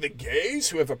 You think the gays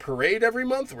who have a parade every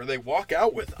month where they walk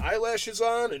out with eyelashes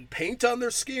on and paint on their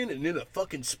skin and in a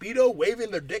fucking Speedo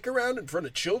waving their dick around in front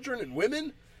of children and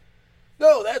women?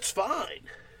 No, that's fine.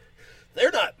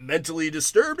 They're not mentally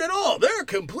disturbed at all. They're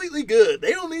completely good.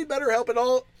 They don't need better help at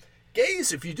all.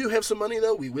 Gays, if you do have some money,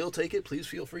 though, we will take it. Please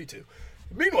feel free to.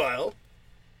 Meanwhile,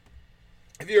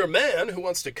 if you're a man who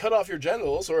wants to cut off your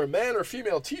genitals, or a man or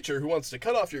female teacher who wants to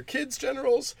cut off your kids'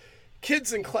 genitals,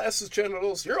 kids in classes'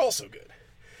 genitals, you're also good.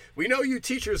 We know you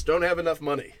teachers don't have enough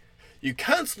money. You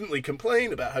constantly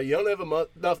complain about how you don't have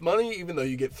enough money even though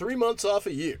you get 3 months off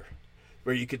a year,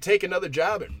 where you could take another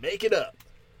job and make it up.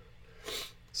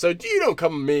 So you don't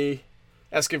come to me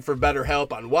asking for better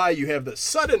help on why you have the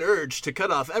sudden urge to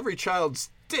cut off every child's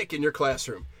dick in your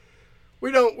classroom.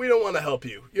 We don't want to help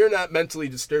you. You're not mentally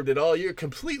disturbed at all. You're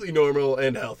completely normal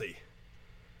and healthy.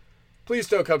 Please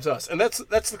don't come to us. And that's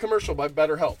the commercial by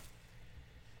BetterHelp.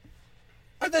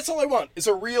 That's all I want, is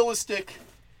a realistic...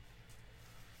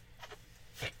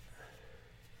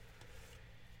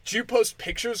 Do you post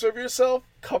pictures of yourself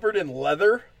covered in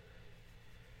leather?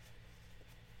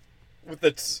 With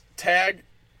the tag,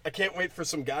 I can't wait for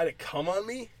some guy to come on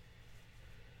me?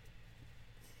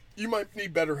 You might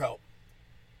need better help.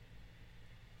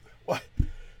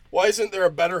 Why isn't there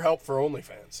a better help for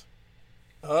OnlyFans?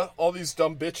 Huh? All these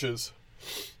dumb bitches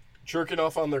jerking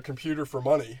off on their computer for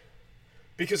money.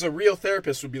 Because a real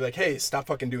therapist would be like, hey, stop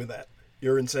fucking doing that.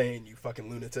 You're insane, you fucking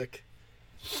lunatic.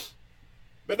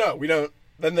 But no, we don't.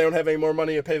 Then they don't have any more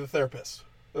money to pay the therapist.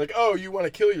 They're like, oh, you want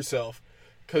to kill yourself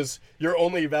because your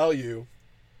only value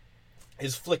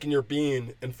is flicking your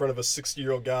bean in front of a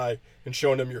 60-year-old guy and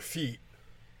showing him your feet.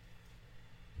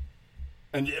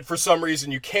 And for some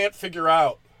reason, you can't figure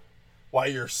out why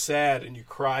you're sad and you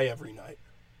cry every night.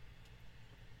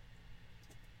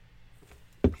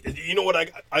 You know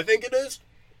what I think it is?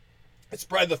 It's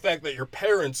probably the fact that your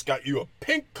parents got you a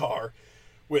pink car,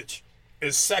 which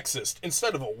is sexist,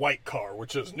 instead of a white car,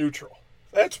 which is neutral.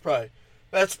 That's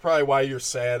probably why you're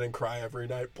sad and cry every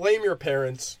night. Blame your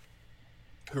parents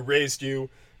who raised you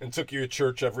and took you to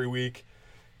church every week,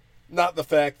 not the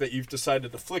fact that you've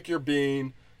decided to flick your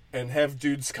bean and have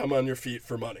dudes come on your feet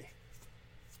for money.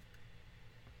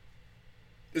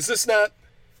 Is this not...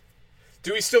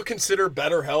 Do we still consider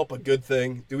BetterHelp a good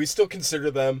thing? Do we still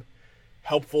consider them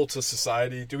helpful to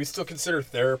society? Do we still consider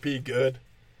therapy good?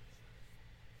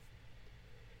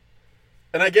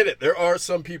 And I get it. There are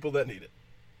some people that need it.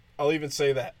 I'll even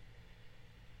say that.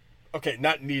 Okay,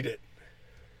 not need it.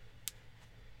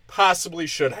 Possibly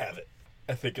should have it,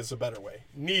 I think is a better way.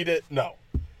 Need it? No.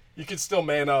 You can still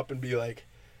man up and be like...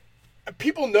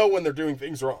 People know when they're doing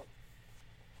things wrong.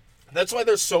 That's why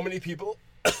there's so many people...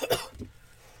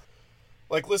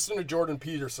 like, listen to Jordan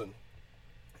Peterson.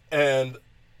 And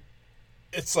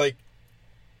it's like...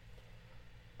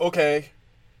 Okay.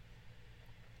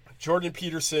 Jordan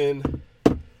Peterson...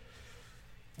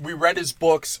 We read his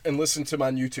books and listened to him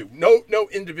on YouTube. No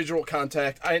individual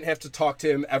contact. I didn't have to talk to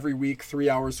him every week, 3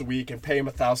 hours a week, and pay him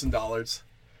 $1,000.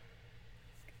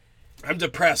 I'm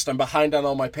depressed. I'm behind on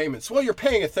all my payments. Well, you're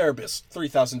paying a therapist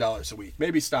 $3,000 a week.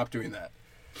 Maybe stop doing that.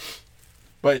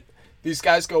 But these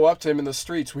guys go up to him in the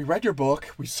streets. We read your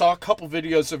book. We saw a couple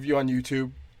videos of you on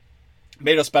YouTube.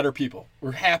 Made us better people.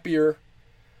 We're happier.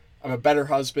 I'm a better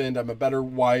husband. I'm a better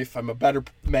wife. I'm a better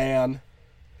man.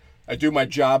 I do my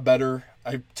job better.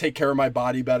 I take care of my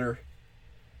body better.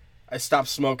 I stop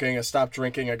smoking. I stop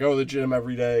drinking. I go to the gym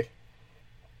every day.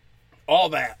 All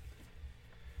that.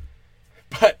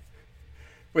 But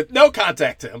with no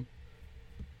contact to him.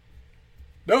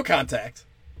 No contact.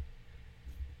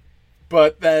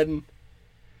 But then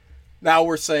now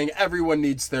we're saying everyone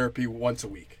needs therapy once a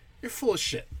week. You're full of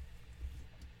shit.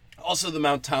 Also, the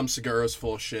amount Tom Segura is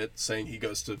full of shit, saying he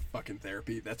goes to fucking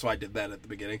therapy. That's why I did that at the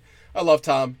beginning. I love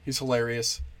Tom. He's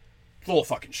hilarious. Full of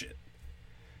fucking shit.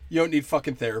 You don't need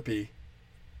fucking therapy.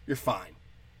 You're fine.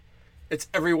 It's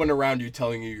everyone around you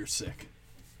telling you you're sick.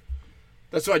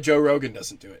 That's why Joe Rogan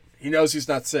doesn't do it. He knows he's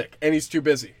not sick, and he's too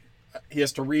busy. He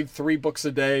has to read 3 books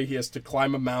a day. He has to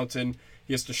climb a mountain.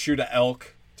 He has to shoot an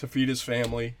elk to feed his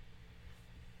family.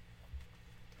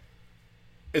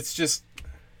 It's just...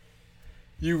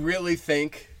 You really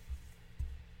think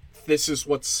this is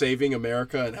what's saving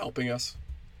America and helping us?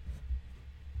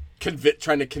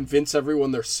 Trying to convince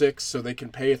everyone they're sick so they can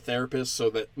pay a therapist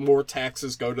so that more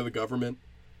taxes go to the government?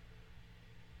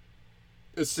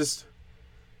 It's just...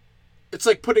 It's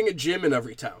like putting a gym in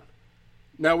every town.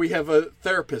 Now we have a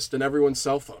therapist in everyone's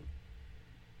cell phone.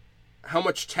 How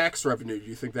much tax revenue do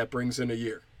you think that brings in a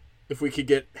year? If we could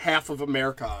get half of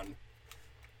America on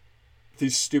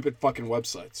these stupid fucking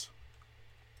websites.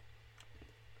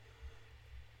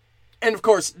 And of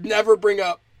course, never bring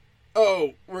up,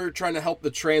 oh, we're trying to help the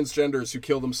transgenders who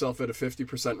kill themselves at a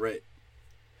 50% rate.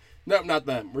 No, not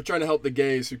them. We're trying to help the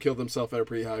gays who kill themselves at a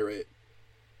pretty high rate.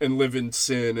 And live in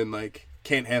sin and, like,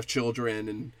 can't have children,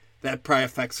 and that probably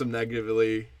affects them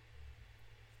negatively.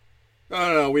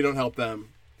 No, we don't help them.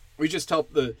 We just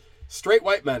help the straight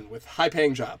white men with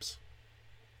high-paying jobs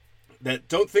that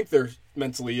don't think they're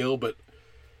mentally ill, but,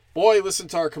 boy, listen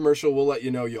to our commercial, we'll let you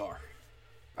know you are.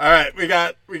 All right, we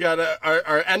got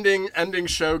our ending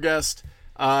show guest.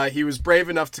 He was brave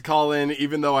enough to call in,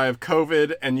 even though I have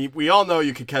COVID, and we all know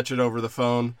you could catch it over the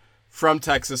phone from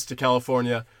Texas to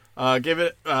California. Give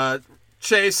it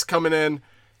Chase coming in.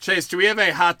 Chase, do we have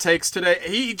any hot takes today?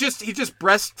 He just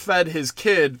breastfed his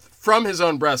kid from his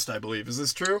own breast, I believe. Is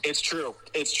this true? It's true.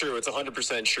 It's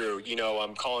 100% true. You know,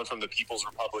 I'm calling from the People's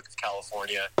Republic of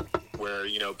California, where,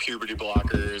 you know, puberty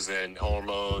blockers and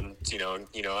hormones,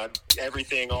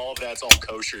 everything, all of that's all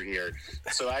kosher here.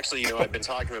 So actually, I've been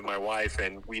talking with my wife,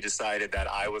 and we decided that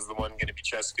I was the one going to be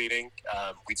chest feeding.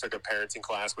 We took a parenting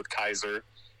class with Kaiser.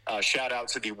 Shout out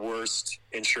to the worst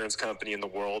insurance company in the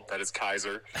world, that is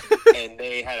Kaiser. And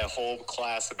they had a whole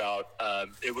class about,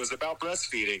 it was about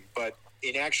breastfeeding, but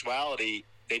in actuality,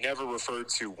 they never referred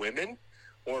to women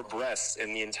or breasts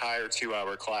in the entire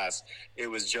 2-hour class. It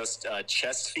was just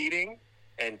chest feeding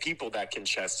and people that can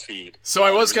chest feed. So I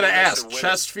was going to ask,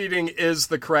 chest feeding is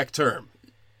the correct term.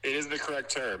 It is the correct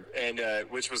term, and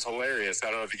which was hilarious.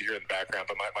 I don't know if you can hear in the background,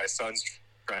 but my son's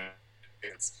trying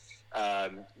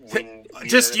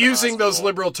just using those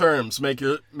liberal terms make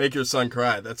your son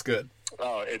cry. That's good.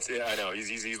 Oh, I know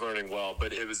he's learning well,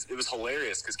 but it was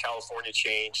hilarious because California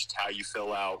changed how you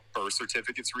fill out birth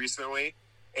certificates recently,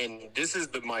 and this is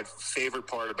my favorite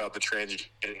part about the transgender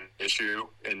issue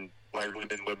and why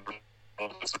women liberal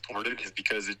supported is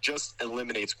because it just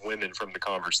eliminates women from the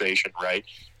conversation, right?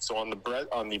 So on the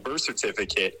birth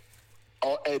certificate,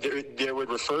 they would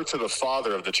refer to the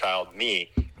father of the child,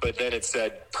 me, but then it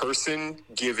said person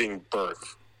giving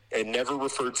birth. It never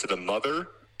referred to the mother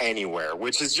anywhere,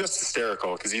 which is just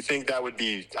hysterical because you think that would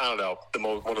be, I don't know,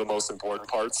 one of the most important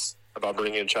parts about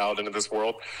bringing a child into this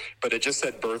world, but it just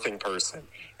said birthing person.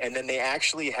 And then they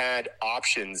actually had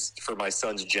options for my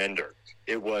son's gender.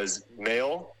 It was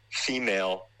male,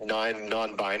 female,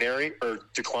 non-binary, or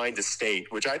declined to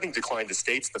state, which I think declined to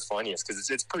state's the funniest because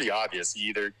it's pretty obvious.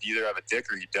 You either have a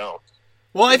dick or you don't.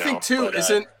 Well, I think too,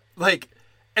 isn't like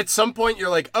at some point you're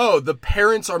like, oh, the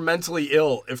parents are mentally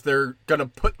ill if they're gonna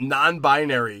put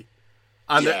non-binary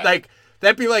on like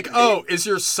that'd be like, oh, is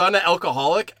your son an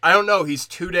alcoholic? I don't know, he's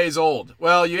 2 days old.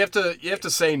 Well, you have to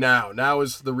say now. Now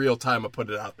is the real time to put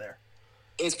it out there.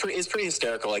 It's pretty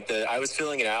hysterical. Like I was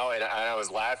filling it out and I was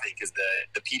laughing because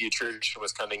the pediatrician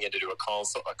was coming in to do a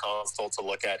consult to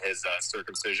look at his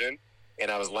circumcision, and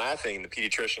I was laughing. And the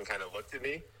pediatrician kind of looked at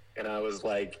me, and I was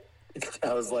like,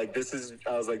 this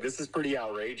is pretty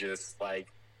outrageous. Like,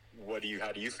 how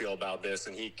do you feel about this?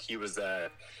 And he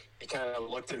kind of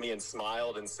looked at me and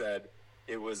smiled and said,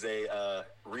 It was a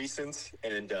recent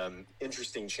and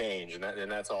interesting change,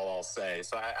 and that's all I'll say.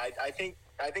 So I think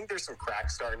there's some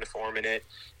cracks starting to form in it.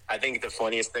 I think the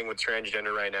funniest thing with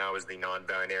transgender right now is the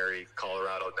non-binary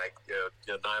Colorado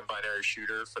non-binary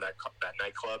shooter for that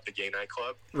nightclub, the gay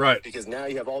nightclub. Right. Because now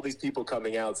you have all these people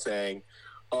coming out saying,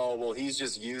 "Oh, well, he's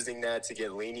just using that to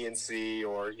get leniency,"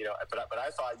 or But I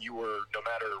thought you were, no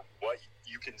matter what,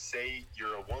 you can say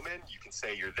you're a woman, you can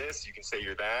say you're this, you can say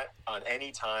you're that. On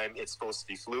any time, it's supposed to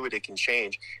be fluid. It can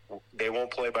change. They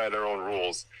won't play by their own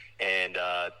rules, and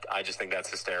I just think that's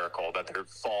hysterical that they're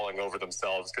falling over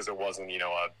themselves because it wasn't,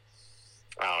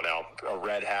 a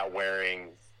red hat wearing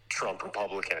Trump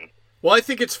Republican. Well, I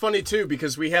think it's funny too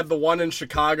because we had the one in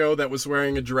Chicago that was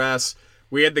wearing a dress.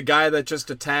 We had the guy that just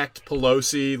attacked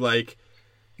Pelosi. Like,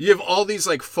 you have all these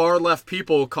like far left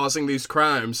people causing these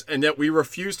crimes, and yet we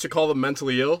refuse to call them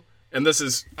mentally ill. And this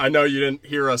is, I know you didn't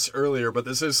hear us earlier, but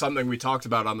this is something we talked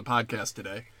about on the podcast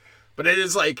today. But it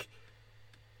is like,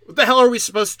 what the hell are we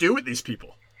supposed to do with these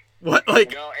people? What,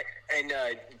 like? No, and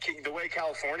the way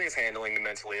California is handling the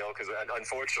mentally ill, because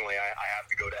unfortunately I have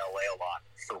to go to LA a lot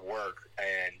for work,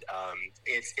 and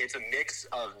it's a mix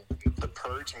of The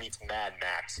Purge meets Mad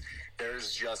Max.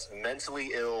 There's just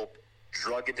mentally ill,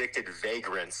 drug-addicted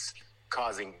vagrants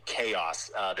causing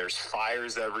chaos. There's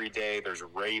fires every day. There's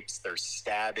rapes. There's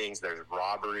stabbings. There's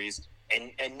robberies,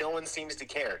 and no one seems to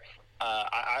care.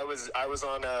 I was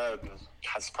on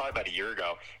it's probably about a year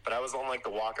ago, but I was on like the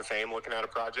Walk of Fame looking at a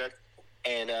project,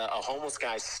 and a homeless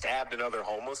guy stabbed another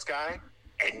homeless guy,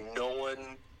 and no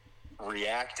one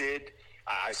reacted.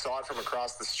 I saw it from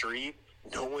across the street.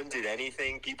 No one did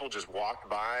anything. People just walked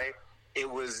by. It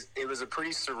was a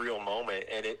pretty surreal moment,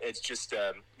 and it's just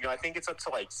I think it's up to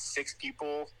like 6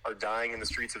 people are dying in the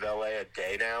streets of LA a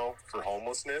day now for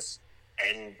homelessness,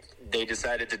 and they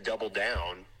decided to double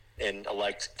down and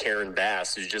elect Karen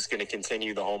Bass, who's just going to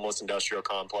continue the homeless industrial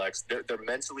complex. They're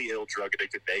mentally ill,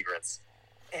 drug-addicted vagrants.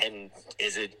 And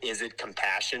is it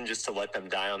compassion just to let them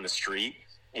die on the street?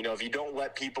 If you don't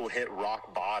let people hit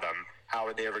rock bottom, how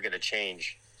are they ever going to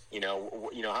change?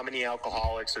 How many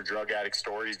alcoholics or drug addict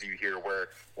stories do you hear where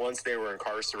once they were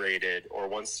incarcerated or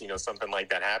once, something like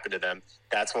that happened to them,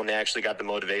 that's when they actually got the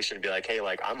motivation to be like, hey,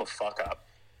 like, I'm a fuck up.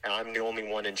 And I'm the only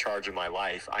one in charge of my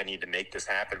life. I need to make this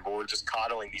happen. But we're just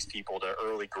coddling these people to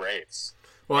early graves.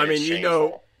 Well, I mean,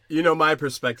 you know my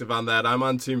perspective on that. I'm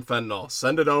on Team Fentanyl.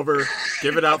 Send it over.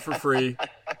 Give it out for free.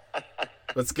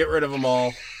 Let's get rid of them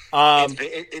all.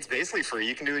 It's basically free.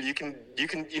 You can do it. You can.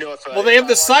 Well, they have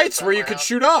the sites where you could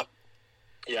shoot up.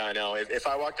 Yeah, I know. If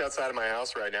I walked outside of my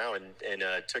house right now and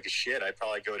took a shit, I'd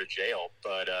probably go to jail.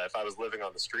 But if I was living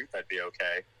on the street, that'd be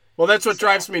okay. Well, that's what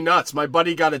drives me nuts. My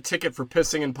buddy got a ticket for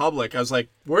pissing in public. I was like,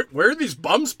 where are these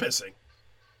bums pissing?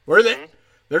 Where are they?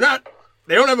 Mm-hmm.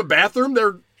 They don't have a bathroom.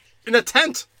 They're in a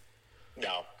tent.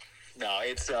 No,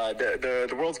 it's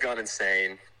the world's gone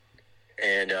insane.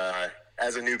 And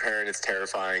as a new parent, it's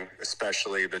terrifying,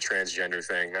 especially the transgender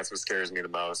thing. That's what scares me the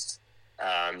most.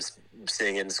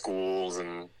 Seeing it in schools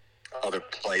and other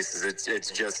places. It's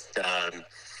just,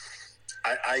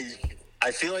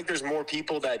 I feel like there's more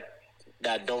people that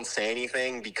don't say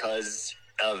anything because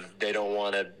they don't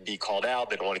want to be called out.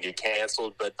 They don't want to get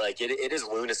canceled. But like it is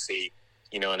lunacy,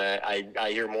 and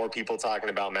I hear more people talking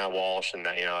about Matt Walsh, and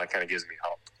that kind of gives me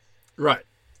hope. Right.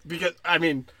 Because, I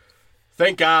mean,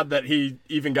 thank God that he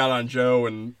even got on Joe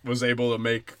and was able to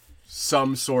make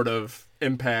some sort of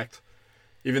impact,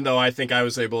 even though I think I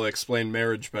was able to explain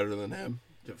marriage better than him.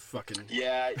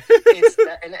 Yeah,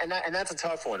 and that's a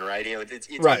tough one, right? It's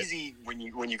right. Easy when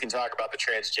you can talk about the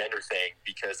transgender thing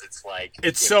because it's like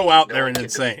it's so out there and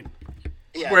insane.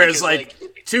 Yeah, whereas like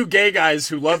two gay guys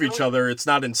who love each other, it's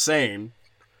not insane.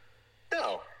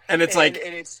 No, and it's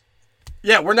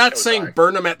we're not saying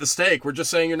burn them at the stake. We're just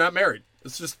saying you're not married.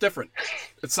 It's just different.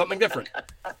 It's something different.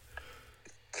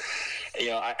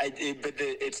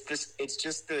 It's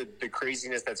just the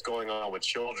craziness that's going on with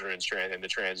children and the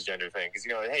transgender thing. Because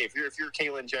hey, if you're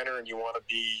Caitlyn Jenner and you want to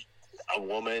be a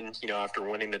woman, after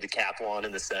winning the decathlon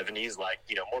in the 70s,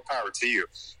 more power to you.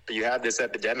 But you have this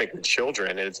epidemic with children,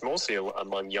 and it's mostly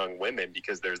among young women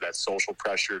because there's that social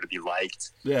pressure to be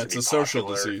liked. Yeah, it's a social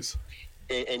disease.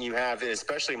 And you have,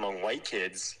 especially among white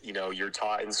kids, you're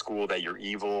taught in school that you're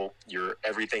evil,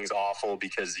 everything's awful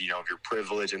because, of your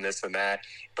privilege and this and that.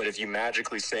 But if you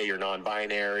magically say you're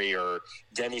non-binary or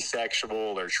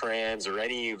demisexual or trans or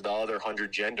any of the other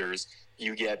 100 genders,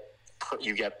 you get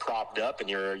propped up and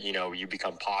you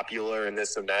become popular and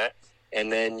this and that.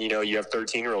 And then, you have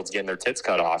 13-year-olds getting their tits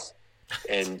cut off.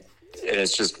 And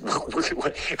it's just...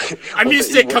 I'm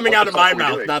used to it coming out of my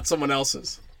mouth, not someone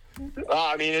else's.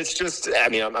 I mean, it's just. I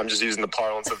mean, I'm just using the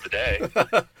parlance of the day.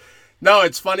 No,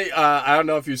 it's funny. I don't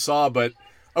know if you saw, but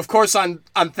of course on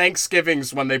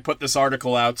Thanksgivings when they put this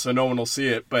article out, so no one will see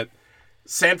it. But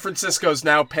San Francisco's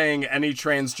now paying any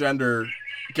transgender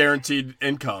guaranteed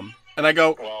income, and I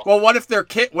go, well, what if their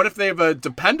kid? What if they have a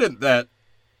dependent that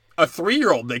a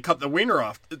 3-year-old they cut the wiener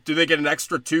off? Do they get an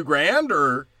extra $2,000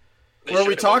 or? What are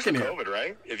we talking here? COVID,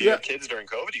 right? If you have kids during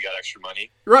COVID, you got extra money,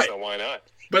 right? So why not?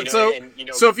 But so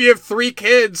if you have 3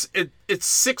 kids,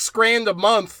 it's $6,000 a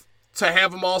month to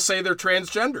have them all say they're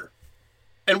transgender.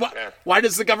 And why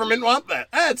does the government want that?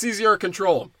 It's easier to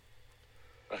control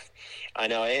them. I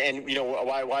know, and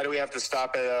why do we have to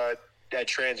stop at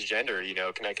transgender?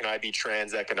 Can I be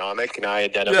trans economic? Can I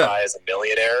identify as a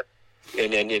millionaire?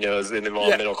 And then as in the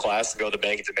middle class, go to the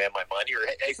bank and demand my money? Or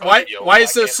hey, why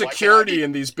is there security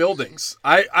in these buildings?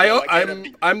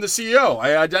 I'm the CEO.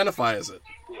 I identify as it.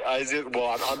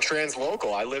 I'm trans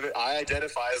local. I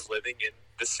identify as living in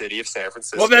the city of San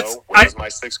Francisco. Well, that's my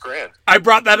 $6,000. I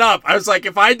brought that up. I was like,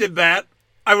 if I did that,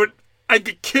 I'd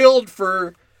get killed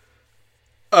for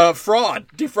fraud,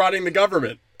 defrauding the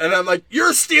government. And I'm like,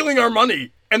 you're stealing our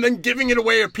money and then giving it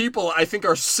away to people I think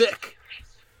are sick.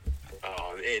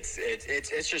 Oh,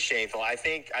 it's just shameful. I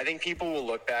think people will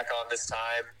look back on this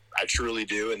time. I truly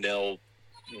do, and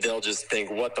they'll just think,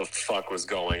 what the fuck was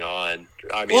going on?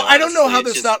 I mean, well, I don't know how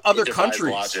there's not other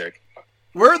countries. Logic.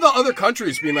 Where are the other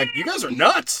countries being like, you guys are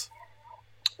nuts?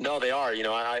 No, they are.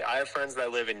 I have friends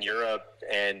that live in Europe,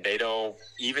 and they don't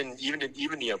even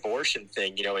the abortion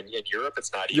thing. In Europe,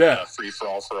 it's not even a free for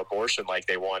all for abortion like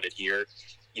they want it here.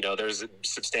 There's a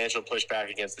substantial pushback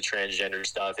against the transgender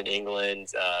stuff in England,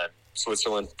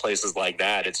 Switzerland, places like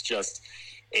that. It's just,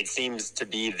 it seems to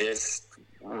be this.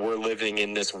 We're living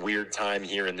in this weird time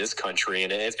here in this country,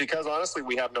 and it's because honestly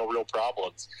we have no real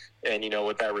problems. And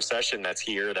with that recession that's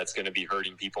here, that's going to be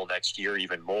hurting people next year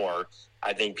even more.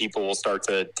 I think people will start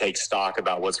to take stock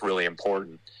about what's really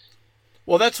important.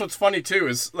 Well, that's what's funny too,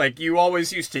 is like you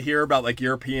always used to hear about like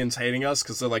Europeans hating us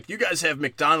because they're like, you guys have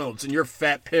McDonald's and you're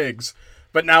fat pigs.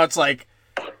 But now it's like,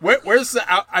 where's the?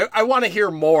 I want to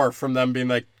hear more from them being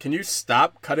like, can you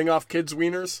stop cutting off kids'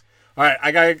 wieners? All right,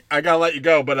 I gotta let you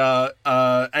go, but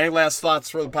any last thoughts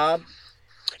for the pod?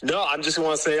 No, I just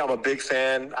want to say I'm a big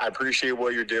fan. I appreciate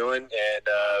what you're doing, and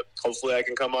hopefully I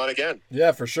can come on again.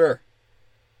 Yeah, for sure.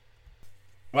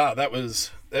 Wow, that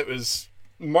was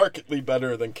markedly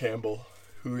better than Campbell,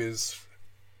 who is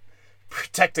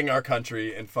protecting our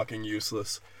country and fucking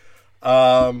useless.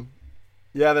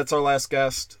 Yeah, that's our last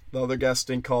guest. The other guest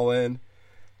didn't call in.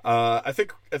 I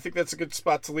think that's a good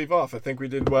spot to leave off. I think we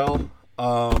did well.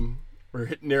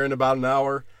 We're nearing about an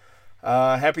hour.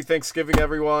 Happy Thanksgiving,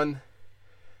 everyone.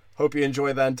 Hope you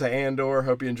enjoy that to Andor.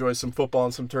 Hope you enjoy some football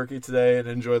and some turkey today and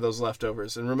enjoy those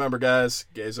leftovers. And remember, guys,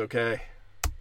 gay's okay.